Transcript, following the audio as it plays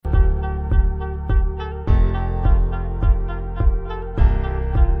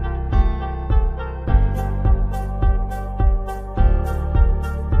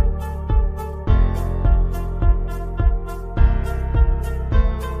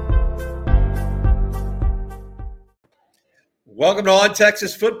Welcome to On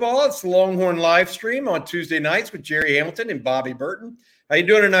Texas Football. It's the Longhorn Livestream on Tuesday nights with Jerry Hamilton and Bobby Burton. How you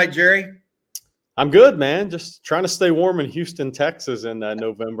doing tonight, Jerry? I'm good, man. Just trying to stay warm in Houston, Texas in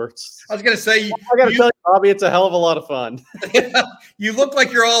November. I was going to say, I got to tell you, Bobby, it's a hell of a lot of fun. You look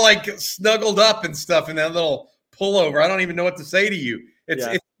like you're all like snuggled up and stuff in that little pullover. I don't even know what to say to you.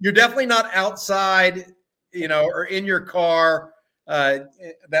 You're definitely not outside, or in your car,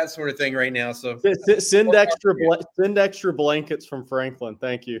 that sort of thing right now. So send extra blankets from Franklin.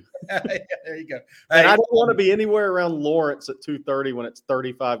 Thank you. There you go. And I don't want to be anywhere around Lawrence at 2:30 when it's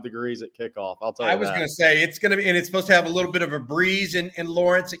 35 degrees at kickoff. I'll tell you. I was going to say it's going to be, and it's supposed to have a little bit of a breeze in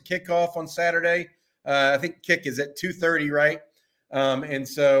Lawrence at kickoff on Saturday. I think kick is at 2:30, right? And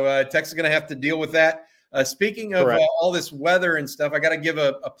so Texas is going to have to deal with that. Speaking of all this weather and stuff, I got to give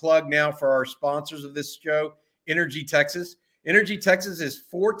a plug now for our sponsors of this show, Energy Texas. Energy Texas is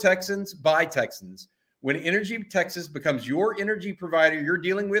for Texans by Texans. When Energy Texas becomes your energy provider, you're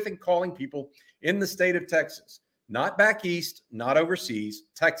dealing with and calling people in the state of Texas, not back east, not overseas,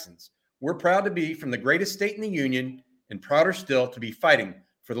 Texans. We're proud to be from the greatest state in the union and prouder still to be fighting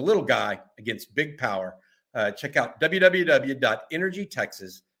for the little guy against big power. Check out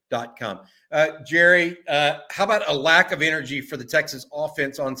www.energytexas.com. Jerry, how about a lack of energy for the Texas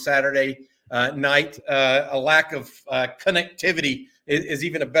offense on Saturday night? A lack of connectivity is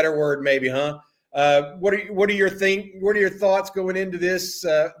even a better word, maybe, huh? What are your thoughts going into this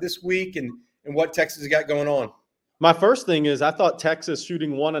week and what Texas has got going on? My first thing is I thought Texas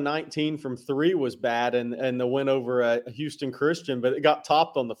shooting 1 of 19 from 3 was bad and the win over Houston Christian, but it got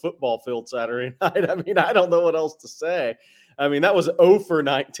topped on the football field Saturday night. I mean, I don't know what else to say. I mean, that was 0 for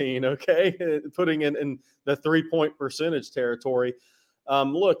 19, okay, putting in the 3-point percentage territory.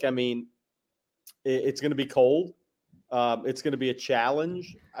 Look, I mean, it's going to be cold. It's going to be a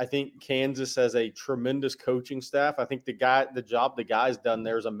challenge. I think Kansas has a tremendous coaching staff. I think the job the guy's done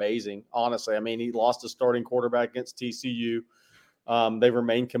there is amazing. Honestly, I mean, he lost a starting quarterback against TCU. They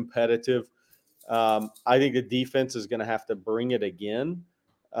remain competitive. I think the defense is going to have to bring it again.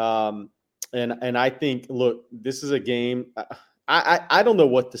 And I think, look, this is a game. I don't know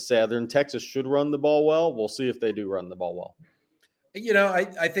what to say other than Texas should run the ball well. We'll see if they do run the ball well.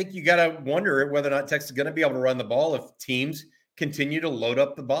 I think you got to wonder whether or not Texas is going to be able to run the ball if teams continue to load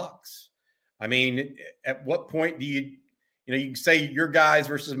up the box. I mean, at what point do you can say your guys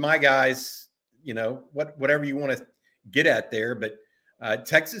versus my guys, whatever you want to get at there. But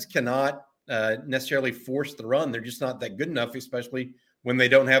Texas cannot necessarily force the run. They're just not that good enough, especially when they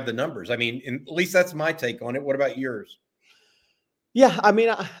don't have the numbers. I mean, at least that's my take on it. What about yours? Yeah, I mean,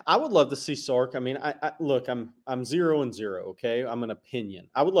 I would love to see Sark. I mean, look, I'm 0-0. Okay, I'm an opinion.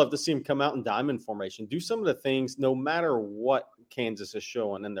 I would love to see him come out in diamond formation, do some of the things, no matter what Kansas is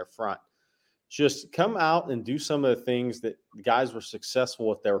showing in their front. Just come out and do some of the things that the guys were successful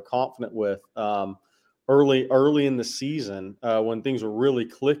with, they were confident with early in the season when things were really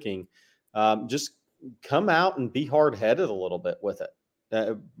clicking. Just come out and be hard-headed a little bit with it.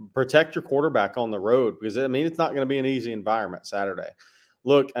 Protect your quarterback on the road because, I mean, it's not going to be an easy environment Saturday.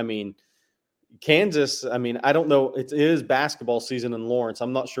 Look, I mean, Kansas, I mean, I don't know. It is basketball season in Lawrence.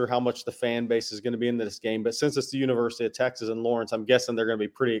 I'm not sure how much the fan base is going to be in this game, but since it's the University of Texas in Lawrence, I'm guessing they're going to be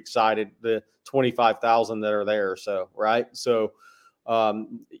pretty excited, the 25,000 that are there. So, right. So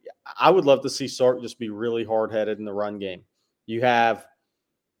I would love to see Sark just be really hard-headed in the run game. You have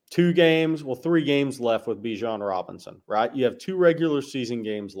 3 games left with Bijan Robinson, right? You have 2 regular season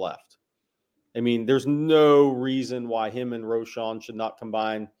games left. I mean, there's no reason why him and Roschon should not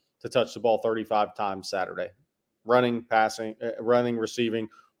combine to touch the ball 35 times Saturday. Running, passing, receiving,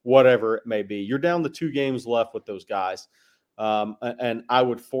 whatever it may be. You're down to 2 games left with those guys. And I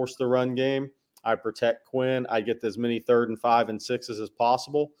would force the run game. I protect Quinn. I get as many 3rd and 5 and 6s as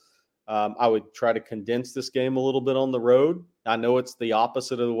possible. I would try to condense this game a little bit on the road. I know it's the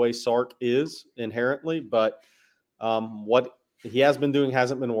opposite of the way Sark is inherently, but what he has been doing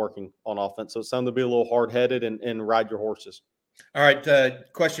hasn't been working on offense. So it's time to be a little hard-headed and ride your horses. All right.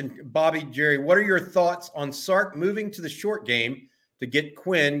 Question, Bobby, Jerry, what are your thoughts on Sark moving to the short game to get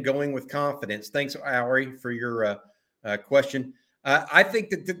Quinn going with confidence? Thanks, Ari, for your question. I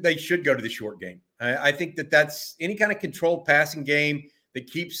think that they should go to the short game. I think that's any kind of controlled passing game that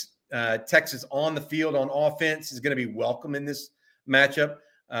keeps Texas on the field on offense is going to be welcome in this matchup.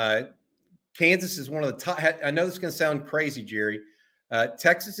 Kansas is one of the top. I know this is going to sound crazy, Jerry.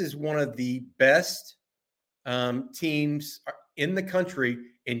 Texas is one of the best teams in the country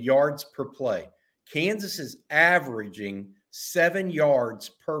in yards per play. Kansas is averaging 7 yards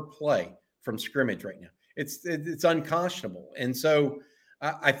per play from scrimmage right now. It's unconscionable. And so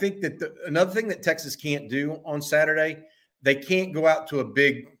I think that another thing that Texas can't do on Saturday, they can't go out to a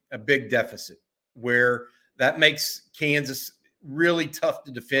big deficit where that makes Kansas really tough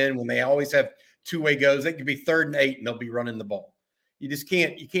to defend when they always have two-way goes. It could be 3rd and 8 and they'll be running the ball. You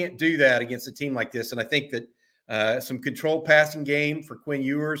can't do that against a team like this. And I think that some controlled passing game for Quinn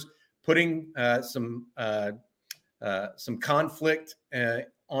Ewers, putting some conflict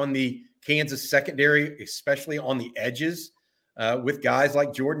on the Kansas secondary, especially on the edges, with guys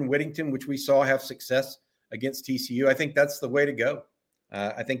like Jordan Whittington, which we saw have success against TCU. I think that's the way to go.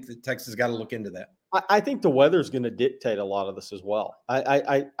 I think that Texas got to look into that. I think the weather's going to dictate a lot of this as well.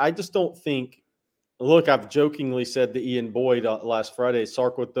 I just don't think. Look, I've jokingly said to Ian Boyd last Friday,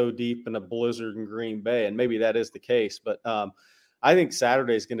 Sark would throw deep in a blizzard in Green Bay, and maybe that is the case. But I think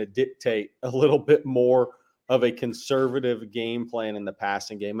Saturday is going to dictate a little bit more of a conservative game plan in the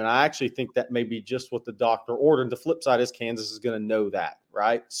passing game. And I actually think that may be just what the doctor ordered. The flip side is Kansas is going to know that,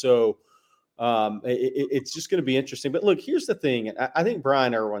 right? So it's just going to be interesting. But look, here's the thing. And I think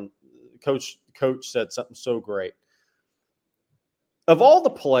Brian Irwin, coach said something so great. Of all the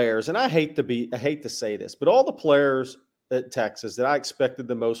players, and I hate to say this, but all the players at Texas that I expected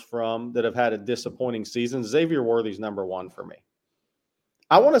the most from that have had a disappointing season, Xavier Worthy's number one for me.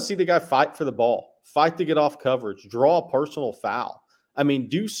 I want to see the guy fight for the ball, fight to get off coverage, draw a personal foul. I mean,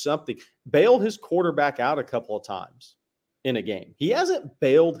 do something. Bail his quarterback out a couple of times in a game. He hasn't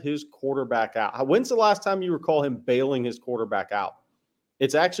bailed his quarterback out. When's the last time you recall him bailing his quarterback out?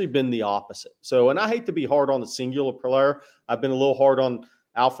 It's actually been the opposite. So, and I hate to be hard on the singular player. I've been a little hard on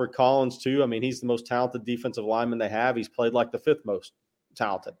Alfred Collins too. I mean, he's the most talented defensive lineman they have. He's played like the 5th most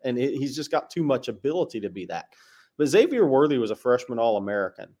talented, and he's just got too much ability to be that. But Xavier Worthy was a freshman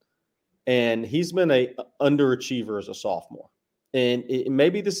All-American, and he's been a underachiever as a sophomore. And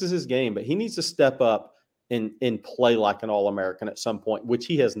maybe this is his game, but he needs to step up and play like an All-American at some point, which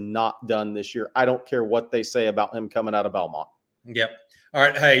he has not done this year. I don't care what they say about him coming out of Belmont. Yep. All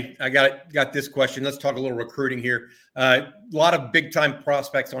right. Hey, I got this question. Let's talk a little recruiting here. A lot of big-time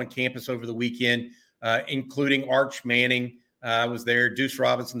prospects on campus over the weekend, including Arch Manning was there, Deuce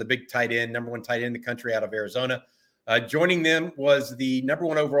Robinson, the big tight end, number 1 tight end in the country out of Arizona. Joining them was the number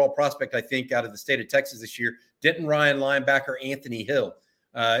 1 overall prospect, I think, out of the state of Texas this year, Denton Ryan linebacker Anthony Hill.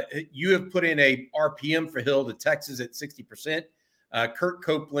 You have put in a RPM for Hill to Texas at 60%. Kurt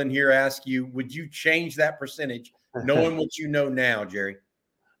Copeland here asks you, would you change that percentage knowing what you know now, Jerry?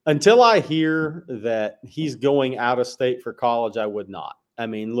 Until I hear that he's going out of state for college, I would not. I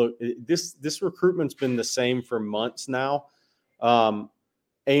mean, look, this recruitment's been the same for months now.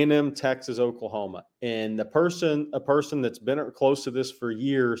 A&M, Texas, Oklahoma. And a person that's been close to this for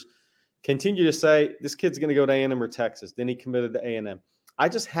years continue to say, this kid's going to go to A&M or Texas. Then he committed to A&M. I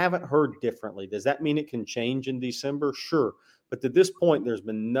just haven't heard differently. Does that mean it can change in December? Sure. But to this point, there's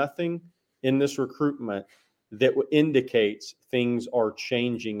been nothing in this recruitment that indicates things are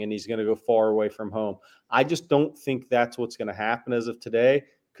changing and he's going to go far away from home. I just don't think that's what's going to happen as of today.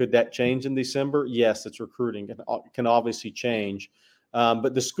 Could that change in December? Yes, it's recruiting. It can obviously change.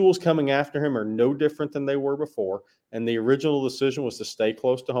 But the schools coming after him are no different than they were before. And the original decision was to stay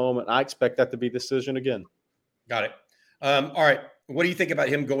close to home. And I expect that to be the decision again. Got it. All right. What do you think about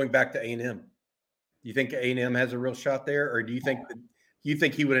him going back to A&M? Do you think A&M has a real shot there? Or do you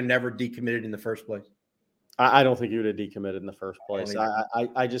think he would have never decommitted in the first place? I don't think he would have decommitted in the first place.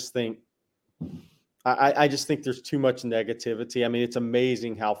 I just think there's too much negativity. I mean, it's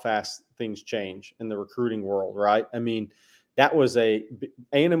amazing how fast things change in the recruiting world, right? I mean,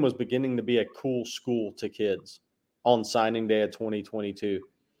 A&M was beginning to be a cool school to kids on signing day of 2022.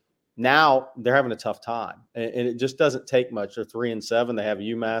 Now they're having a tough time, and it just doesn't take much. They're 3-7. They have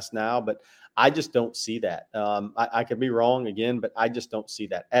UMass now, but I just don't see that. I could be wrong again, but I just don't see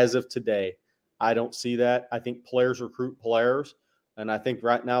that as of today. I don't see that. I think players recruit players, and I think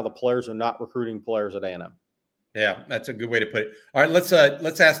right now the players are not recruiting players at A&M. Yeah, that's a good way to put it. All right, let's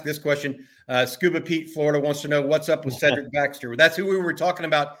ask this question. Scuba Pete, Florida, wants to know what's up with Cedric Baxter. That's who we were talking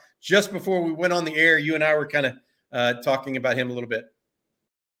about just before we went on the air. You and I were kind of talking about him a little bit.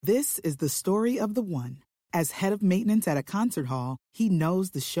 This is the story of the one. As head of maintenance at a concert hall, he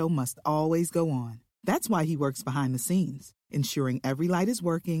knows the show must always go on. That's why he works behind the scenes, ensuring every light is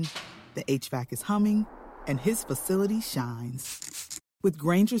working, the HVAC is humming, and his facility shines. With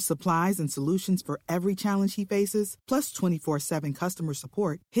Grainger's supplies and solutions for every challenge he faces, plus 24/7 customer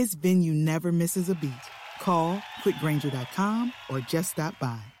support, his venue never misses a beat. Call quickgrainger.com or just stop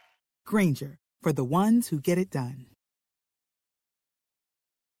by. Grainger, for the ones who get it done.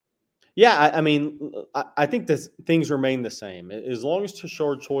 Yeah, I mean, I think things remain the same. As long as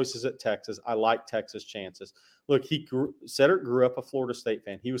Tashard Choice is at Texas, I like Texas' chances. Look, Cedric grew up a Florida State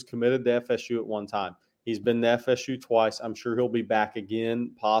fan. He was committed to FSU at one time. He's been to FSU twice. I'm sure he'll be back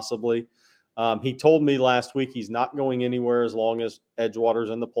again, possibly. He told me last week he's not going anywhere as long as Edgewater's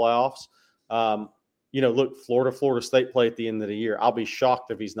in the playoffs. Look, Florida State play at the end of the year. I'll be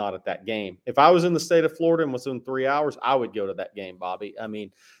shocked if he's not at that game. If I was in the state of Florida and was in 3 hours, I would go to that game, Bobby.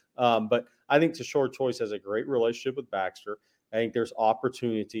 But I think Tashard Choice has a great relationship with Baxter. I think there's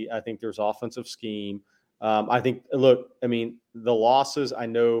opportunity. I think there's offensive scheme. The losses, I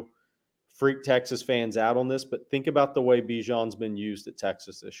know freak Texas fans out on this, but think about the way Bijan's been used at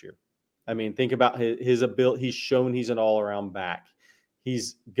Texas this year. Think about his ability. He's shown he's an all-around back.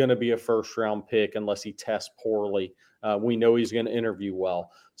 He's going to be a first-round pick unless he tests poorly. We know he's going to interview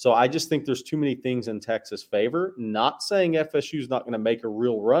well. So I just think there's too many things in Texas' favor. Not saying FSU is not going to make a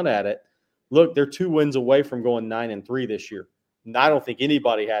real run at it. Look, they're 2 wins away from going 9-3 this year. And I don't think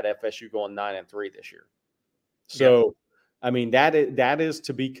anybody had FSU going 9-3 this year. So, that is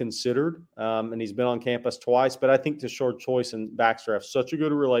to be considered. And he's been on campus twice. But I think Tashard Choice and Baxter have such a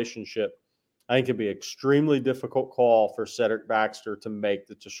good relationship. I think it'd be an extremely difficult call for Cedric Baxter to make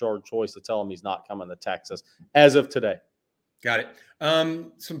the Tashard Choice to tell him he's not coming to Texas as of today. Got it.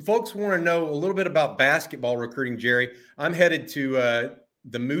 Some folks want to know a little bit about basketball recruiting, Jerry. I'm headed to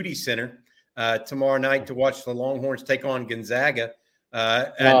the Moody Center tomorrow night to watch the Longhorns take on Gonzaga.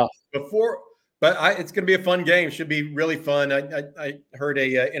 It's going to be a fun game. Should be really fun. I heard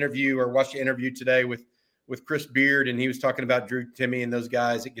a interview or watched an interview today with Chris Beard, and he was talking about Drew Timme and those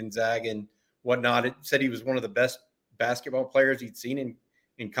guys at Gonzaga and whatnot. It said he was one of the best basketball players he'd seen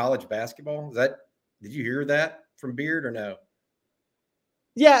in college basketball. Did you hear that from Beard or no?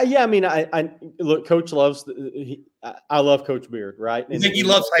 Yeah. I look, Coach loves. I love Coach Beard, right? You think he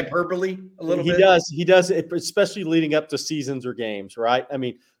loves hyperbole a little bit? He does, especially leading up to seasons or games, right?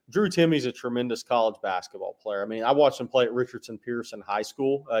 Drew Timme's a tremendous college basketball player. I watched him play at Richardson Pierce in high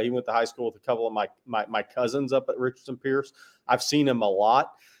school. He went to high school with a couple of my cousins up at Richardson Pierce. I've seen him a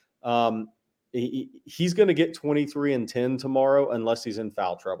lot. He's going to get 23 and 10 tomorrow unless he's in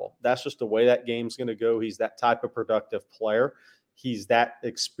foul trouble. That's just the way that game's going to go. He's that type of productive player. He's that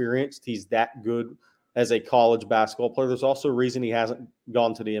experienced. He's that good as a college basketball player. There's also a reason he hasn't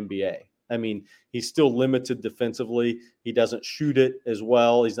gone to the NBA. He's still limited defensively. He doesn't shoot it as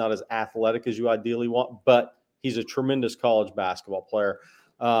well. He's not as athletic as you ideally want, but he's a tremendous college basketball player.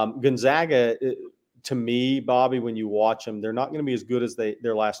 Gonzaga, to me, Bobby, when you watch them, they're not going to be as good as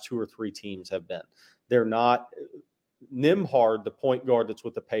their last 2 or 3 teams have been. They're not. Nimhard, the point guard that's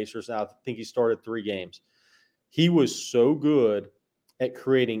with the Pacers now, I think he started 3 games. He was so good at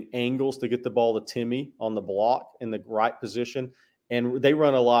creating angles to get the ball to Timme on the block in the right position. And they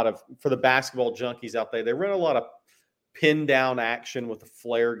run a lot of, for the basketball junkies out there, they run a lot of pin down action with a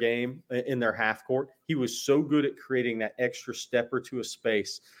flare game in their half court. He was so good at creating that extra step or two of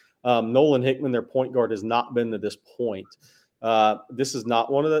space. Nolan Hickman, their point guard, has not been to this point. This is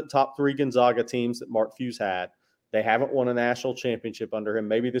not one of the top 3 Gonzaga teams that Mark Few's had. They haven't won a national championship under him.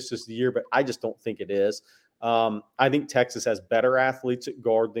 Maybe this is the year, but I just don't think it is. I think Texas has better athletes at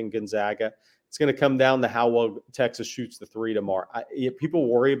guard than Gonzaga. It's going to come down to how well Texas shoots the 3 tomorrow. People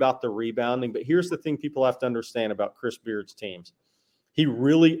worry about the rebounding, but here's the thing people have to understand about Chris Beard's teams. He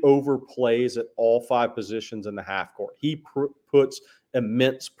really overplays at all 5 positions in the half court. He puts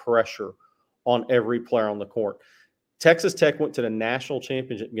immense pressure on every player on the court. Texas Tech went to the national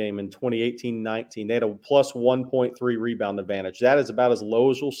championship game in 2018-19. They had a plus 1.3 rebound advantage. That is about as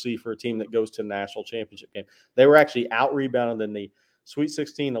low as you'll see for a team that goes to the national championship game. They were actually out-rebounded in the Sweet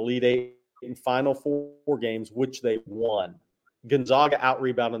 16, Elite 8, and Final 4 games, which they won. Gonzaga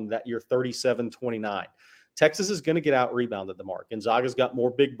out-rebounded that year 37-29. Texas is going to get out-rebounded tomorrow. Gonzaga's got more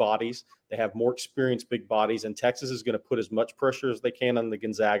big bodies. They have more experienced big bodies, and Texas is going to put as much pressure as they can on the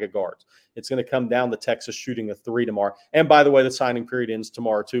Gonzaga guards. It's going to come down to Texas shooting a 3 tomorrow. And by the way, the signing period ends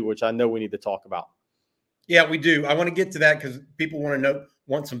tomorrow too, which I know we need to talk about. Yeah, we do. I want to get to that because people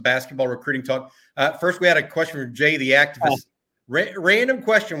want some basketball recruiting talk. First, we had a question from Jay, the activist. Random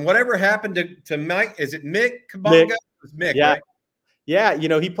question. Whatever happened to Mike? Is it Mick Kabonga? It's Mick, yeah. Right? Yeah,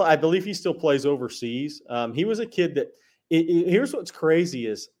 I believe he still plays overseas. He was a kid that here's what's crazy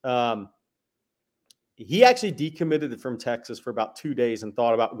is he actually decommitted from Texas for about 2 days and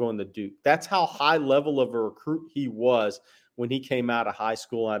thought about going to Duke. That's how high level of a recruit he was when he came out of high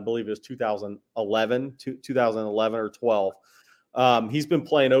school. I believe it was 2011 or 12. He's been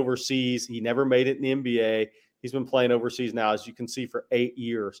playing overseas. He never made it in the NBA. He's been playing overseas now, as you can see, for 8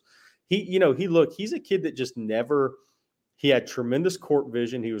 years. He's a kid that just never. He had tremendous court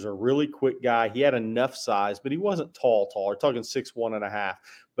vision. He was a really quick guy. He had enough size, but he wasn't tall. We're talking 6'1.5".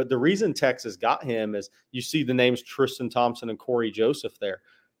 But the reason Texas got him is you see the names Tristan Thompson and Corey Joseph there.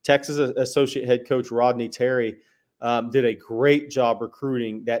 Texas associate head coach Rodney Terry did a great job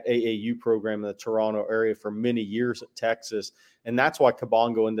recruiting that AAU program in the Toronto area for many years at Texas. And that's why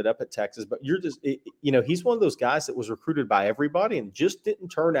Kabongo ended up at Texas. But he's one of those guys that was recruited by everybody and just didn't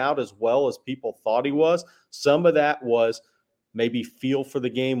turn out as well as people thought he was. Some of that was maybe feel for the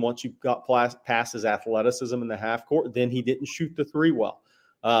game once you got past his athleticism in the half court. Then he didn't shoot the three well.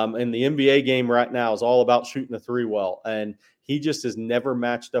 And the NBA game right now is all about shooting the three well. And he just has never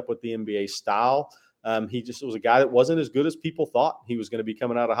matched up with the NBA style. He just was a guy that wasn't as good as people thought he was going to be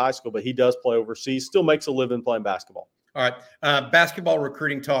coming out of high school, but he does play overseas, still makes a living playing basketball. All right. Basketball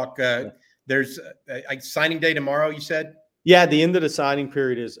recruiting talk. There's a signing day tomorrow, you said? Yeah, the end of the signing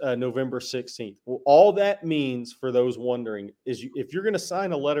period is November 16th. Well, all that means for those wondering is if you're going to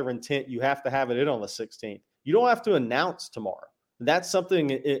sign a letter of intent, you have to have it in on the 16th. You don't have to announce tomorrow. That's something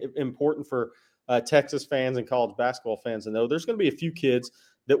important for Texas fans and college basketball fans to know. There's going to be a few kids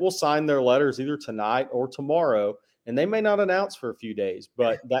that will sign their letters either tonight or tomorrow, and they may not announce for a few days.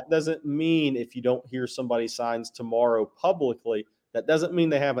 But that doesn't mean if you don't hear somebody signs tomorrow publicly, that doesn't mean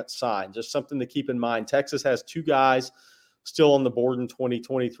they haven't signed. Just something to keep in mind. Texas has two guys still on the board in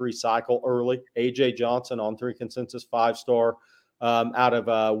 2023 cycle early. A.J. Johnson on 3 consensus 5-star out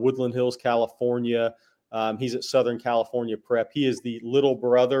of Woodland Hills, California. He's at Southern California Prep. He is the little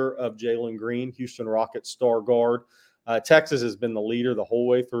brother of Jalen Green, Houston Rockets star guard. Texas has been the leader the whole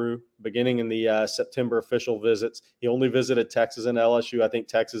way through, beginning in the September official visits. He only visited Texas and LSU. I think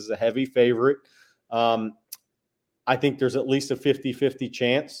Texas is a heavy favorite. I think there's at least a 50-50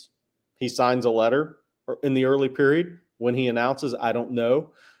 chance he signs a letter in the early period. When he announces, I don't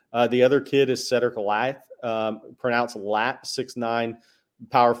know. The other kid is Cedric Lath, pronounced Lat, 6'9",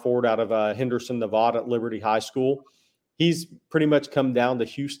 power forward out of Henderson, Nevada at Liberty High School. He's pretty much come down to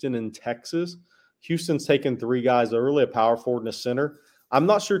Houston and Texas. Houston's taken 3 guys early, a power forward and a center. I'm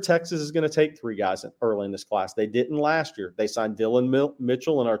not sure Texas is going to take 3 guys early in this class. They didn't last year. They signed Dylan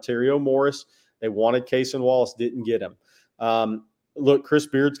Mitchell and Arterio Morris. They wanted Cason Wallace, didn't get him. Look, Chris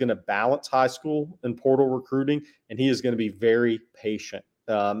Beard's going to balance high school and portal recruiting, and he is going to be very patient.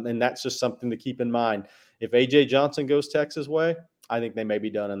 And that's just something to keep in mind. If A.J. Johnson goes Texas' way, I think they may be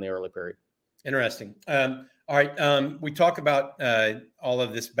done in the early period. Interesting. All right. We talk about all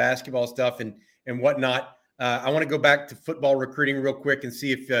of this basketball stuff and whatnot. I want to go back to football recruiting real quick and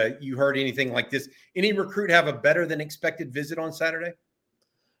see if you heard anything like this. Any recruit have a better than expected visit on Saturday?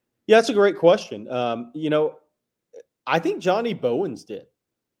 Yeah, that's a great question. I think Johnny Bowens did.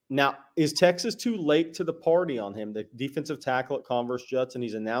 Now, is Texas too late to the party on him? The defensive tackle at Converse Judson,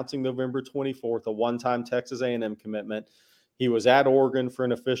 he's announcing November 24th, a one-time Texas A&M commitment. He was at Oregon for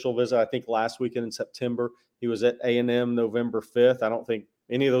an official visit, I think, last weekend in September. He was at A&M November 5th. I don't think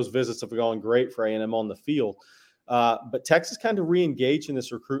any of those visits have gone great for A&M on the field. But Texas kind of re-engaged in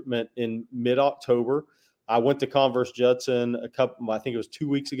this recruitment in mid-October. I went to Converse Judson I think it was 2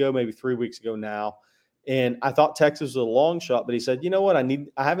 weeks ago, maybe 3 weeks ago now. And I thought Texas was a long shot, but he said, you know what, I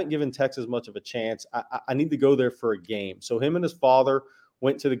haven't given Texas much of a chance. I need to go there for a game. So him and his father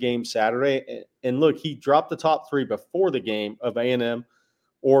went to the game Saturday. And look, he dropped the top 3 before the game of A&M,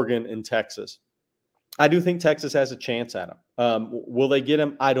 Oregon, and Texas. I do think Texas has a chance at him. Will they get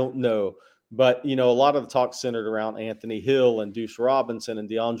him? I don't know. But, a lot of the talk centered around Anthony Hill and Deuce Robinson and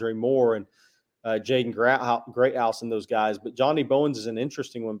DeAndre Moore and Jaden Greathouse and those guys. But Johnny Bowens is an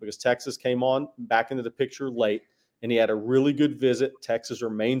interesting one because Texas came on back into the picture late, and he had a really good visit. Texas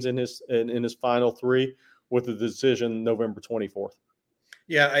remains in his final 3 with the decision November 24th.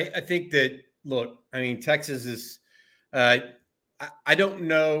 Yeah, I think that, look, Texas is I don't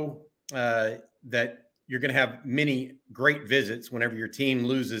know that you're going to have many great visits whenever your team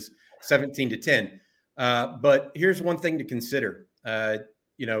loses 17-10. But here's one thing to consider.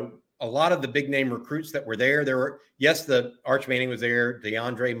 A lot of the big name recruits that were there were, yes, the Arch Manning was there,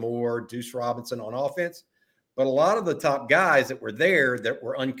 DeAndre Moore, Deuce Robinson on offense, but a lot of the top guys that were there that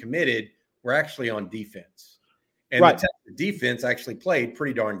were uncommitted were actually on defense. And right. The defense actually played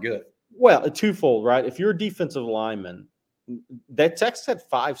pretty darn good. Well, twofold, right? If you're a defensive lineman, that Texas had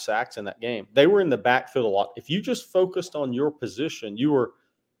 5 sacks in that game. They were in the backfield a lot. If you just focused on your position, you were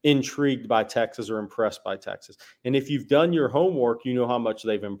intrigued by Texas or impressed by Texas. And if you've done your homework, you know how much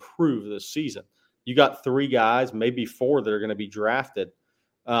they've improved this season. You got 3 guys, maybe 4 that are going to be drafted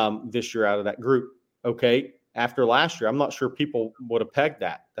this year out of that group. Okay. After last year, I'm not sure people would have pegged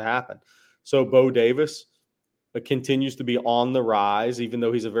that to happen. So Bo Davis continues to be on the rise, even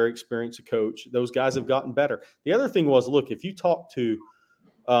though he's a very experienced coach. Those guys have gotten better. The other thing was, look, if you talk to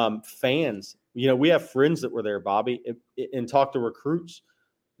fans, we have friends that were there, Bobby, and talk to recruits.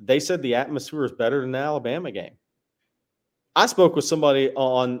 They said the atmosphere is better than the Alabama game. I spoke with somebody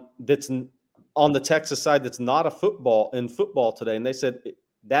on the Texas side that's not a football today, and they said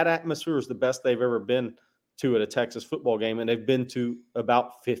that atmosphere is the best they've ever been to at a Texas football game, and they've been to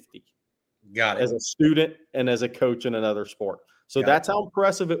about 50. Got it. As a student and as a coach in another sport. So that's how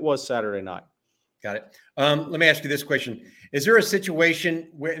impressive it was Saturday night. Got it. Let me ask you this question. Is there a situation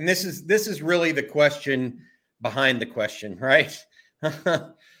where, and this is really the question behind the question, right?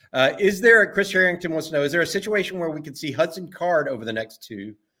 Chris Harrington wants to know, is there a situation where we could see Hudson Card over the next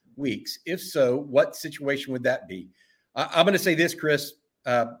 2 weeks? If so, what situation would that be? I'm going to say this, Chris.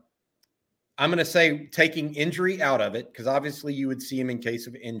 I'm going to say taking injury out of it, because obviously you would see him in case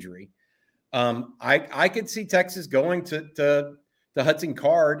of injury. I could see Texas going to Hudson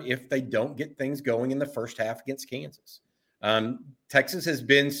Card if they don't get things going in the first half against Kansas. Texas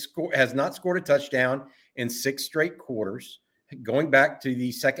has not scored a touchdown in 6 straight quarters, going back to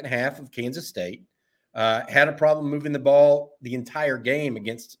the second half of Kansas State. Had a problem moving the ball the entire game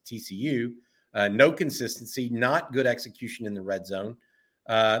against TCU. No consistency, not good execution in the red zone.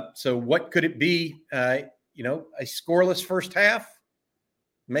 So what could it be? A scoreless first half?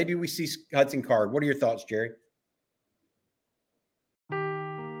 Maybe we see Hudson Card. What are your thoughts, Jerry?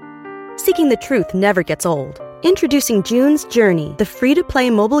 Seeking the truth never gets old. Introducing June's Journey, the free-to-play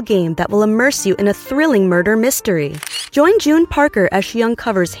mobile game that will immerse you in a thrilling murder mystery. Join June Parker as she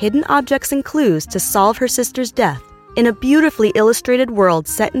uncovers hidden objects and clues to solve her sister's death in a beautifully illustrated world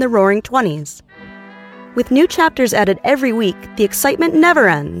set in the Roaring '20s. With new chapters added every week, the excitement never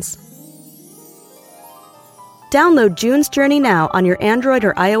ends. Download June's Journey now on your Android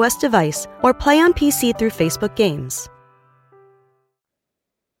or iOS device, or play on PC through Facebook Games.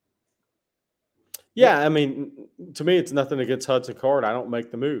 Yeah, I mean, to me, it's nothing against Hudson Card. I don't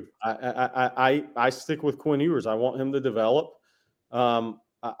make the move. I stick with Quinn Ewers. I want him to develop.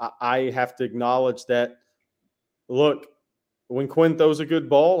 I have to acknowledge that, look, when Quinn throws a good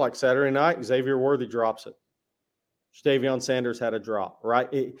ball, like Saturday night, Xavier Worthy drops it. Ja'Tavion Sanders had a drop,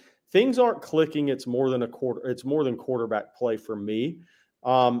 right? Things aren't clicking. It's more than quarterback play for me.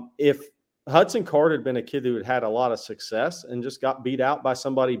 If Hudson Card had been a kid who had a lot of success and just got beat out by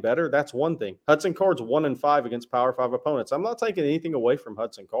somebody better, that's one thing. Hudson Card's 1-5 against Power 5 opponents. I'm not taking anything away from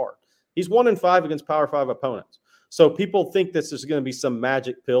Hudson Card. He's 1-5 against Power 5 opponents. So people think this is going to be some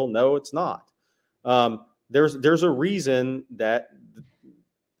magic pill. No, it's not. There's a reason that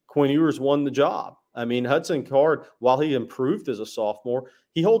Quinn Ewers won the job. I mean, Hudson Card, while he improved as a sophomore,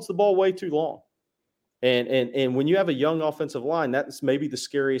 he holds the ball way too long. And when you have a young offensive line, that's maybe the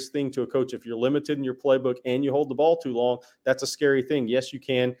scariest thing to a coach. If you're limited in your playbook and you hold the ball too long, that's a scary thing. Yes, you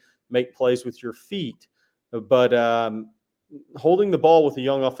can make plays with your feet, but holding the ball with a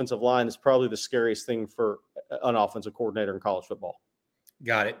young offensive line is probably the scariest thing for an offensive coordinator in college football.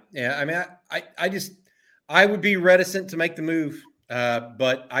 Got it. Yeah, I mean, I would be reticent to make the move,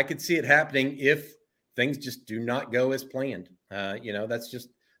 but I could see it happening if things just do not go as planned. That's just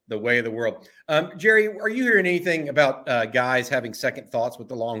the way of the world. Jerry, are you hearing anything about guys having second thoughts with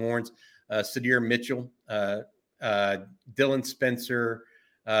the Longhorns? Sadir Mitchell, Dylan Spencer,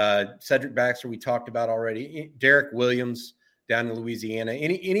 Cedric Baxter, we talked about already. Derek Williams down in Louisiana.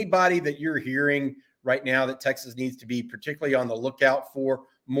 Anybody that you're hearing right now that Texas needs to be particularly on the lookout for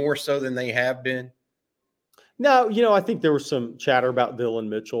more so than they have been? No, I think there was some chatter about Dylan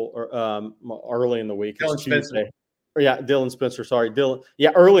Mitchell early in the week. Dylan Spencer. Dylan Spencer. Sorry, Dylan.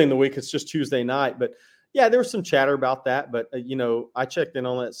 Yeah, early in the week. It's just Tuesday night. But, yeah, there was some chatter about that. But, I checked in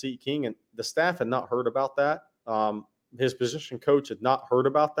on that Seat King, and the staff had not heard about that. His position coach had not heard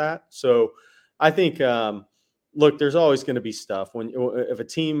about that. So I think, look, there's always going to be stuff. If a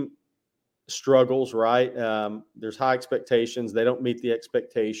team struggles, right, there's high expectations. They don't meet the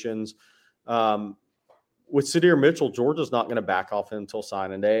expectations. With Sadir Mitchell, Georgia's not going to back off him until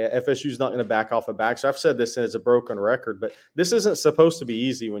signing day. FSU's not going to back off a back. So I've said this as a broken record, but this isn't supposed to be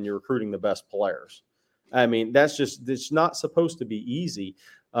easy when you're recruiting the best players. I mean, it's not supposed to be easy.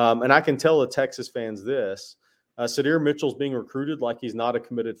 And I can tell the Texas fans this. Sadir Mitchell's being recruited like he's not a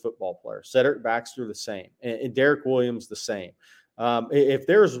committed football player. Cedric Baxter, the same. And Derek Williams, the same. If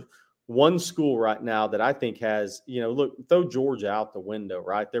there's one school right now that I think has, look, throw Georgia out the window,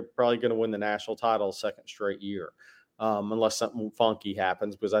 right? They're probably going to win the national title a second straight year, unless something funky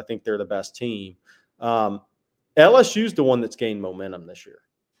happens, because I think they're the best team. LSU's the one that's gained momentum this year.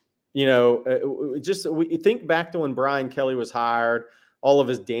 We think back to when Brian Kelly was hired, all of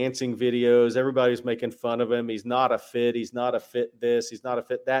his dancing videos, everybody's making fun of him. He's not a fit. He's not a fit this. He's not a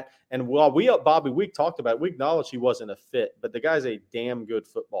fit that. And while Bobby, we talked about it, we acknowledge he wasn't a fit, but the guy's a damn good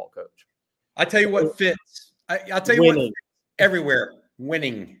football coach. I tell you what fits. I'll tell you what fits everywhere.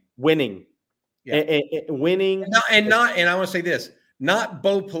 Winning. Yeah. And winning. And I want to say this, not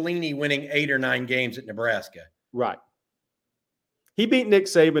Bo Pelini winning 8 or 9 games at Nebraska. Right. He beat Nick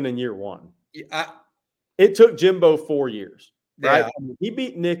Saban in year one. It took Jimbo 4 years, right? Yeah. He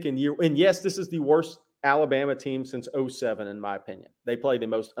beat Nick in year, and yes, this is the worst Alabama team since 2007, in my opinion. They played the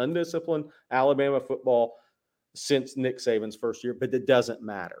most undisciplined Alabama football since Nick Saban's first year, but it doesn't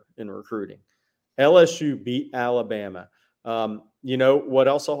matter in recruiting. LSU beat Alabama. You know what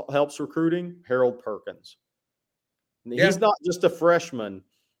else helps recruiting? Harold Perkins. He's not just a freshman.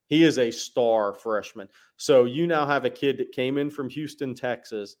 He is a star freshman. So you now have a kid that came in from Houston,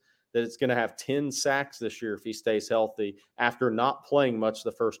 Texas, that it's going to have 10 sacks this year if he stays healthy after not playing much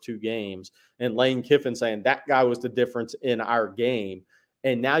the first 2 games. And Lane Kiffin saying that guy was the difference in our game.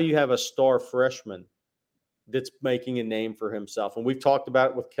 And now you have a star freshman that's making a name for himself. And we've talked about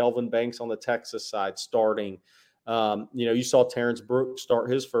it with Kelvin Banks on the Texas side starting. You saw Terrence Brooks start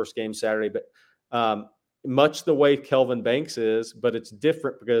his first game Saturday, but much the way Kelvin Banks is, but it's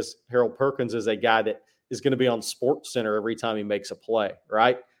different because Harold Perkins is a guy that is going to be on Sports Center every time he makes a play,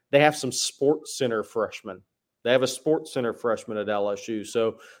 right? They have some Sports Center freshmen. They have a Sports Center freshman at LSU.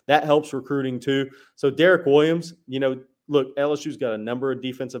 So that helps recruiting too. So Derek Williams, look, LSU's got a number of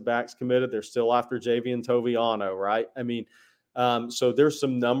defensive backs committed. They're still after Javian Toviano, right? I mean, so there's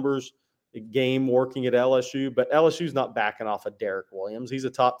some numbers game working at LSU, but LSU's not backing off of Derek Williams. He's a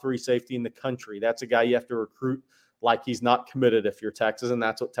top 3 safety in the country. That's a guy you have to recruit like he's not committed if you're Texas, and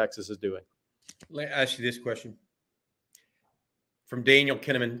that's what Texas is doing. Let me ask you this question. From Daniel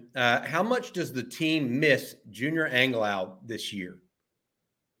Kinnaman, how much does the team miss Junior Anglau this year?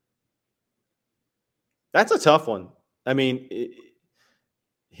 That's a tough one. I mean,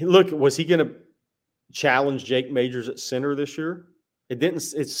 look, was he going to challenge Jake Majors at center this year? It didn't.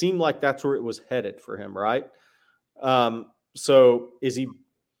 It seemed like that's where it was headed for him, right? So is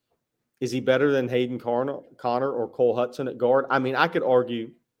he better than Hayden Connor or Cole Hudson at guard? I mean, I could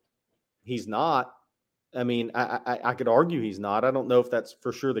argue he's not. I mean, I could argue he's not. I don't know if that's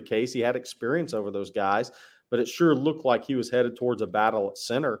for sure the case. He had experience over those guys, but it sure looked like he was headed towards a battle at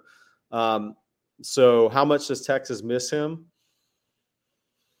center. So how much does Texas miss him?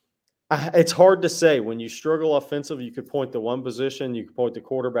 It's hard to say. When you struggle offensively, you could point to one position, you can point to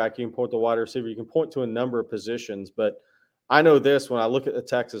quarterback, you can point to wide receiver, you can point to a number of positions. But I know this, when I look at the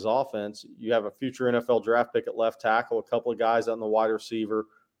Texas offense, you have a future NFL draft pick at left tackle, a couple of guys on the wide receiver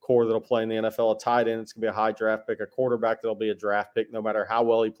core that'll play in the NFL, a tight end, it's going to be a high draft pick, a quarterback that'll be a draft pick no matter how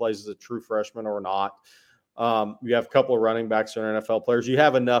well he plays as a true freshman or not. You have a couple of running backs that are NFL players. You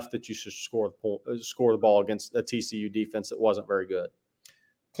have enough that you should score the ball against a TCU defense that wasn't very good.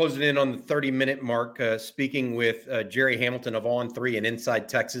 Closing in on the 30-minute mark, speaking with Jerry Hamilton of On 3 and Inside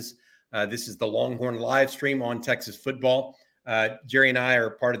Texas. This is the Longhorn live stream on Texas football. Jerry and I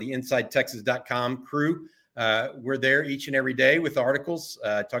are part of the InsideTexas.com crew. We're there each and every day with articles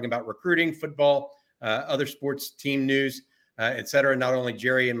talking about recruiting, football, other sports team news, et cetera. Not only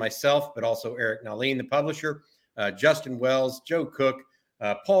Jerry and myself, but also Eric Naleen, the publisher, Justin Wells, Joe Cook,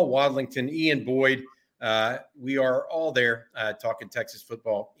 Paul Wadlington, Ian Boyd. We are all there talking Texas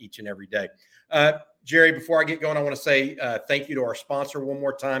football each and every day. Jerry, before I get going, I want to say thank you to our sponsor one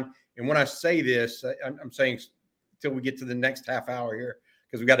more time. And when I say this, I'm saying until we get to the next half hour here,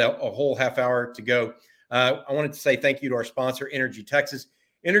 because we've got a whole half hour to go. I wanted to say thank you to our sponsor, Energy Texas.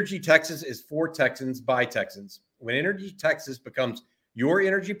 Energy Texas is for Texans by Texans. When Energy Texas becomes your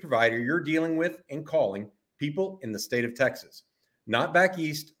energy provider, you're dealing with and calling people in the state of Texas. Not back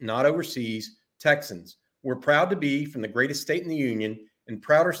east, not overseas, Texans. We're proud to be from the greatest state in the union and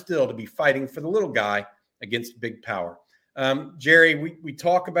prouder still to be fighting for the little guy against big power. Jerry, we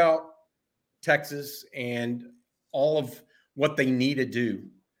talk about Texas and all of what they need to do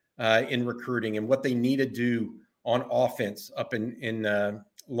in recruiting and what they need to do on offense up in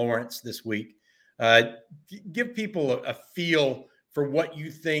Lawrence this week. Give people a feel for what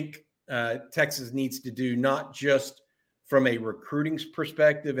you think Texas needs to do, not just from a recruiting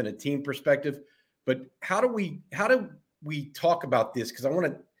perspective and a team perspective, but how do we talk about this?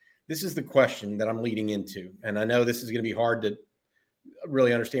 Because this is the question that I'm leading into. And I know this is going to be hard to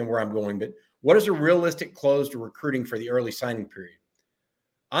really understand where I'm going, but what is a realistic close to recruiting for the early signing period?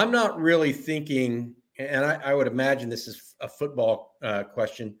 I'm not really thinking, and I would imagine this is a football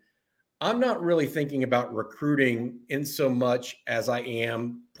question. I'm not really thinking about recruiting in so much as I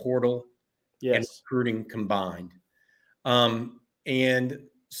am portal and recruiting combined. And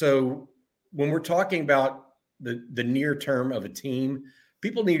so when we're talking about the near term of a team,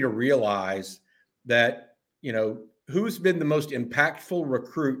 people need to realize that, who's been the most impactful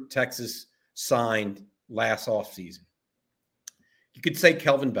recruit Texas signed last offseason. You could say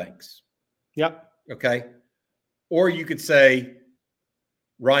Kelvin Banks. Yep. Okay. Or you could say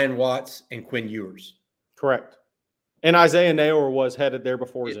Ryan Watts and Quinn Ewers. Correct. And Isaiah Naylor was headed there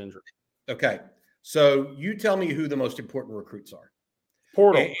before his injury. Okay. So you tell me who the most important recruits are.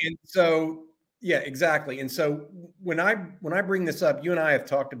 Portal. And so, yeah, exactly. And so when I bring this up, you and I have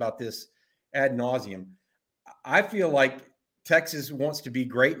talked about this ad nauseum. I feel like Texas wants to be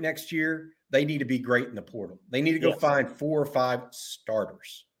great next year. They need to be great in the portal. They need to go find 4 or 5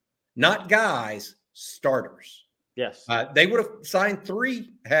 starters, not guys, starters. Yes. They would have signed 3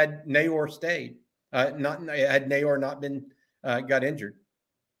 had Nayor stayed, had Nayor not been got injured.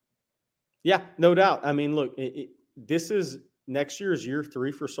 Yeah, no doubt. I mean, look, this is next year's year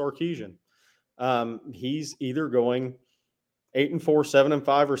 3 for Sarkisian. He's either going 8-4,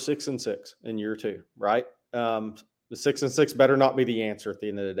 7-5, or 6-6 in year 2, right? The 6-6 better not be the answer at the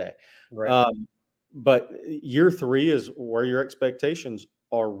end of the day. Right. But year 3 is where your expectations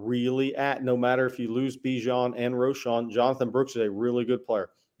are really at. No matter if you lose Bijan and Roschon, Jonathan Brooks is a really good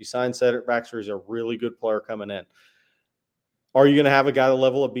player. You sign Cedric Baxter, he's a really good player coming in. Are you going to have a guy the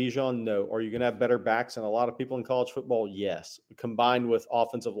level of Bijan? No. Are you going to have better backs than a lot of people in college football? Yes. Combined with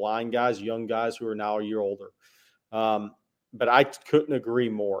offensive line guys, young guys who are now a year older. But I couldn't agree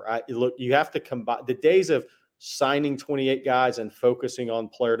more. Look, you have to combine the days of signing 28 guys and focusing on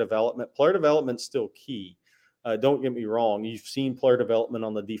player development. Player development's still key. Don't get me wrong. You've seen player development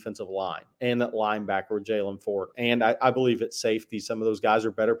on the defensive line and at linebacker with Jalen Ford. And I believe at safety, some of those guys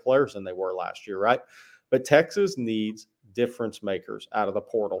are better players than they were last year, right? But Texas needs difference makers out of the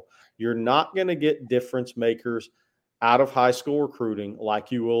portal. You're not going to get difference makers out of high school recruiting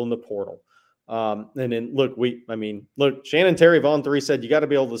like you will in the portal. And then look, Shannon Terry Vaughn 3 said you got to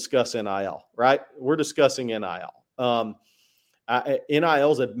be able to discuss NIL, right? We're discussing NIL.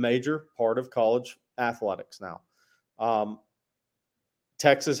 NIL is a major part of college athletics now.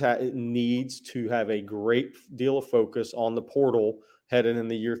 Texas needs to have a great deal of focus on the portal headed in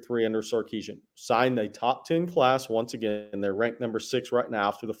the year 3 under Sarkisian. Signed a top 10 class once again. They're ranked number 6 right now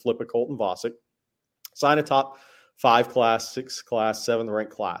after the flip of Colton Vosick. Sign a top 5 class, 6 class, 7th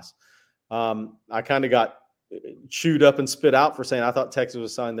ranked class. I kind of got chewed up and spit out for saying I thought Texas would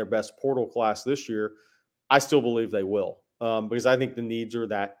sign their best portal class this year. I still believe they will because I think the needs are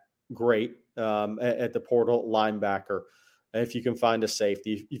that great at the portal linebacker. If you can find a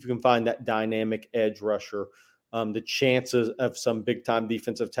safety, if you can find that dynamic edge rusher, the chances of some big-time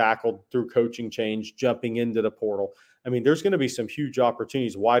defensive tackle through coaching change jumping into the portal. I mean, there's going to be some huge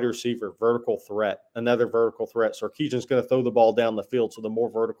opportunities. Wide receiver, vertical threat, another vertical threat. Sarkisian's going to throw the ball down the field, so the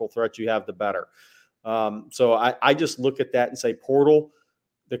more vertical threat you have, the better. So I just look at that and say portal,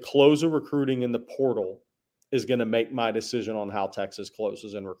 the close of recruiting in the portal is going to make my decision on how Texas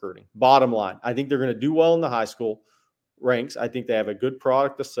closes in recruiting. Bottom line, I think they're going to do well in the high school ranks. I think they have a good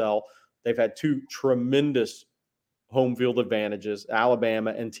product to sell. They've had 2 tremendous home field advantages,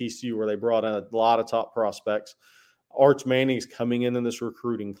 Alabama and TCU, where they brought in a lot of top prospects. Arch Manning is coming in this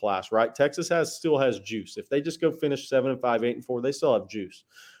recruiting class, right? Texas still has juice. If they just go finish 7-5, 8-4, they still have juice.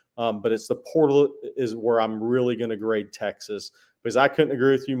 But it's the portal is where I'm really going to grade Texas because I couldn't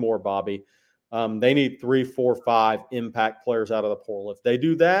agree with you more, Bobby. They need 3, 4, 5 impact players out of the portal. If they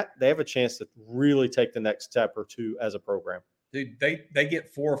do that, they have a chance to really take the next step or 2 as a program. Dude, they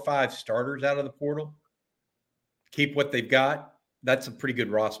get 4 or 5 starters out of the portal. Keep what they've got. That's a pretty good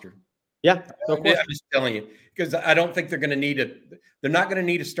roster. Yeah, no question. I'm just telling you because I don't think they're going to need they're not going to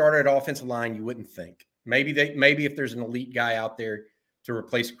need a starter at offensive line. You wouldn't think. Maybe if there's an elite guy out there to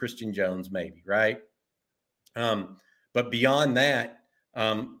replace Christian Jones, maybe, right? But beyond that,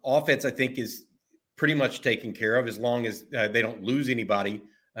 offense, I think, is pretty much taken care of as long as they don't lose anybody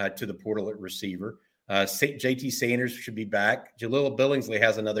to the portal at receiver. JT Sanders should be back. Jaleel Billingsley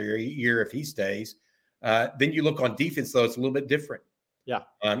has another year if he stays. Then you look on defense, though, it's a little bit different. Yeah.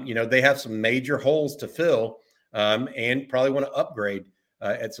 They have some major holes to fill and probably want to upgrade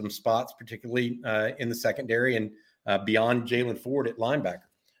at some spots, particularly in the secondary and beyond Jalen Ford at linebacker.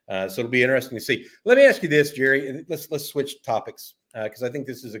 So it'll be interesting to see. Let me ask you this, Jerry. Let's switch topics because I think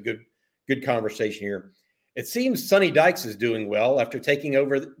this is a good conversation here. It seems Sonny Dykes is doing well after taking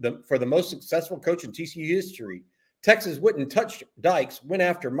over for the most successful coach in TCU history. Texas wouldn't touch Dykes, went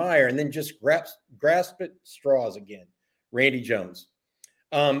after Meyer, and then just grasped at straws again. Randy Jones.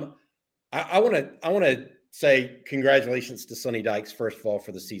 I want to say congratulations to Sonny Dykes, first of all,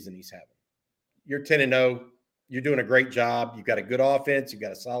 for the season he's having. You're 10-0. You're doing a great job. You've got a good offense. You've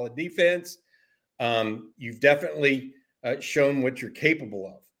got a solid defense. You've definitely shown what you're capable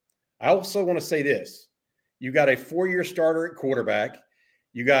of. I also want to say this. You got a 4-year starter at quarterback.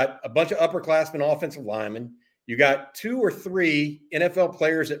 You got a bunch of upperclassmen offensive linemen. You got 2 or 3 NFL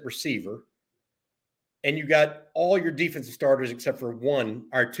players at receiver. and you got all your defensive starters except for one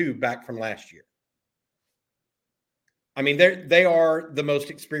or two back from last year. I mean, they are the most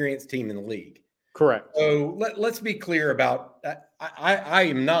experienced team in the league. Correct. So let's be clear about that. I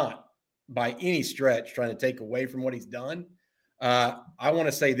am not by any stretch trying to take away from what he's done. I want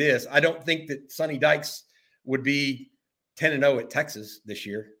to say this. I don't think that Sonny Dykes would be 10-0 at Texas this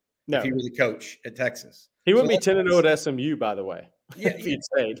year if he was the coach at Texas. He wouldn't be 10-0 at SMU, by the way. Yeah, if he'd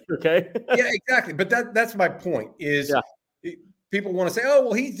stayed, okay? Yeah, exactly. But that's my point is people want to say, oh,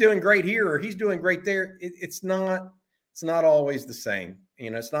 well, he's doing great here or he's doing great there. It's not always the same.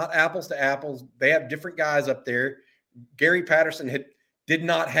 It's not apples to apples. They have different guys up there. Gary Patterson did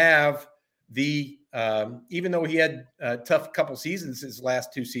not have the even though he had a tough couple seasons, his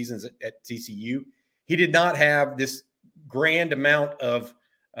last 2 seasons at TCU, he did not have this grand amount of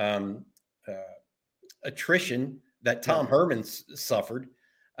attrition that Tom Herman suffered.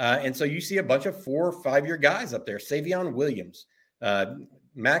 And so you see a bunch of 4 or 5-year guys up there, Savion Williams,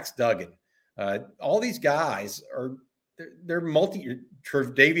 Max Duggan. All these guys they're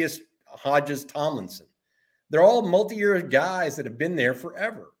Tre'Davious Hodges Tomlinson. They're all multi-year guys that have been there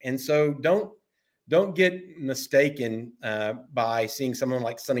forever. And so don't get mistaken by seeing someone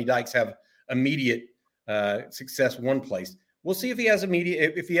like Sonny Dykes have immediate success one place. We'll see if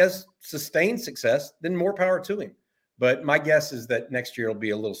he has sustained success, then more power to him. But my guess is that next year will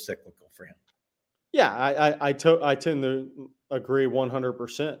be a little cyclical for him. Yeah, I tend to agree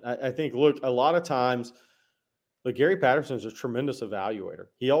 100%. I think, look, a lot of times, Gary Patterson is a tremendous evaluator.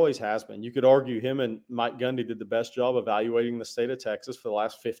 He always has been. You could argue him and Mike Gundy did the best job evaluating the state of Texas for the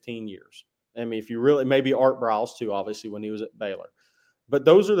last 15 years. I mean, if you really, maybe Art Briles too, obviously, when he was at Baylor. But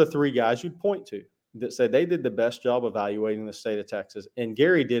those are the 3 guys you'd point to that say they did the best job evaluating the state of Texas. And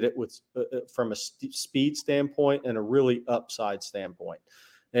Gary did it with from a speed standpoint and a really upside standpoint.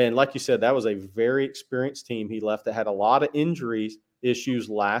 And like you said, that was a very experienced team he left that had a lot of injuries issues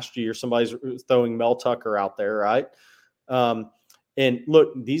last year. Somebody's throwing Mel Tucker out there, right? And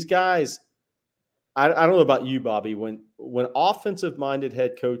look, these guys, I don't know about you, Bobby, when offensive-minded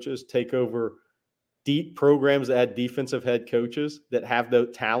head coaches take over deep programs that had defensive head coaches that have the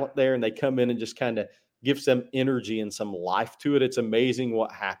talent there and they come in and just kind of give some energy and some life to it, it's amazing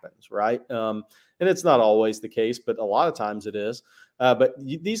what happens, right? And it's not always the case, but a lot of times it is. But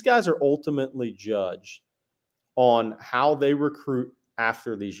these guys are ultimately judged on how they recruit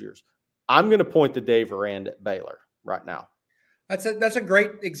after these years. I'm going to point to Dave Aranda at Baylor right now. That's a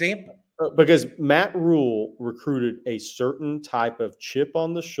great example. Because Matt Rule recruited a certain type of chip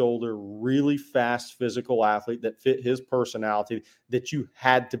on the shoulder, really fast physical athlete that fit his personality, that you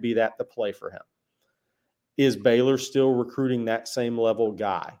had to be that to play for him. Is Baylor still recruiting that same level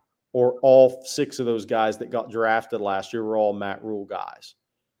guy? Or all 6 of those guys that got drafted last year were all Matt Rule guys?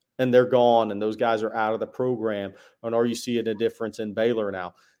 And they're gone, and those guys are out of the program. And are you seeing a difference in Baylor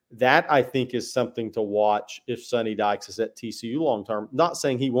now? That, I think, is something to watch if Sonny Dykes is at TCU long-term. Not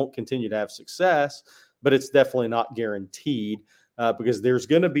saying he won't continue to have success, but it's definitely not guaranteed because there's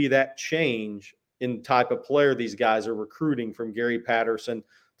going to be that change in type of player these guys are recruiting from Gary Patterson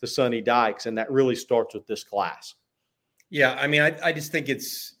to Sonny Dykes, and that really starts with this class. Yeah, I mean, I just think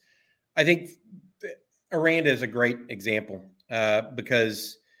I think Aranda is a great example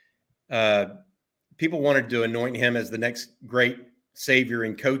because people wanted to anoint him as the next great savior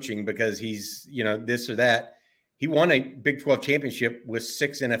in coaching because he's, this or that. He won a Big 12 championship with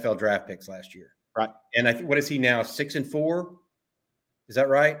 6 NFL draft picks last year. Right. And I think, what is he now? 6-4? Is that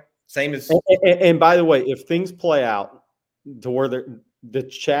right? Same as. And by the way, if things play out to where the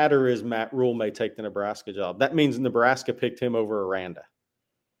chatter is Matt Rule may take the Nebraska job, that means Nebraska picked him over Aranda.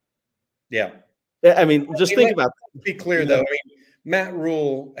 Yeah. I mean, think about that. Be clear, though. I mean, Matt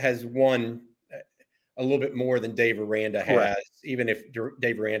Rule has won a little bit more than Dave Aranda has, even if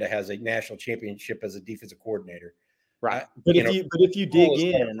Dave Aranda has a national championship as a defensive coordinator. Right. But if you dig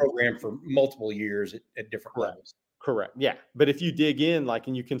in, program for multiple years at different levels. Correct. Yeah. But if you dig in,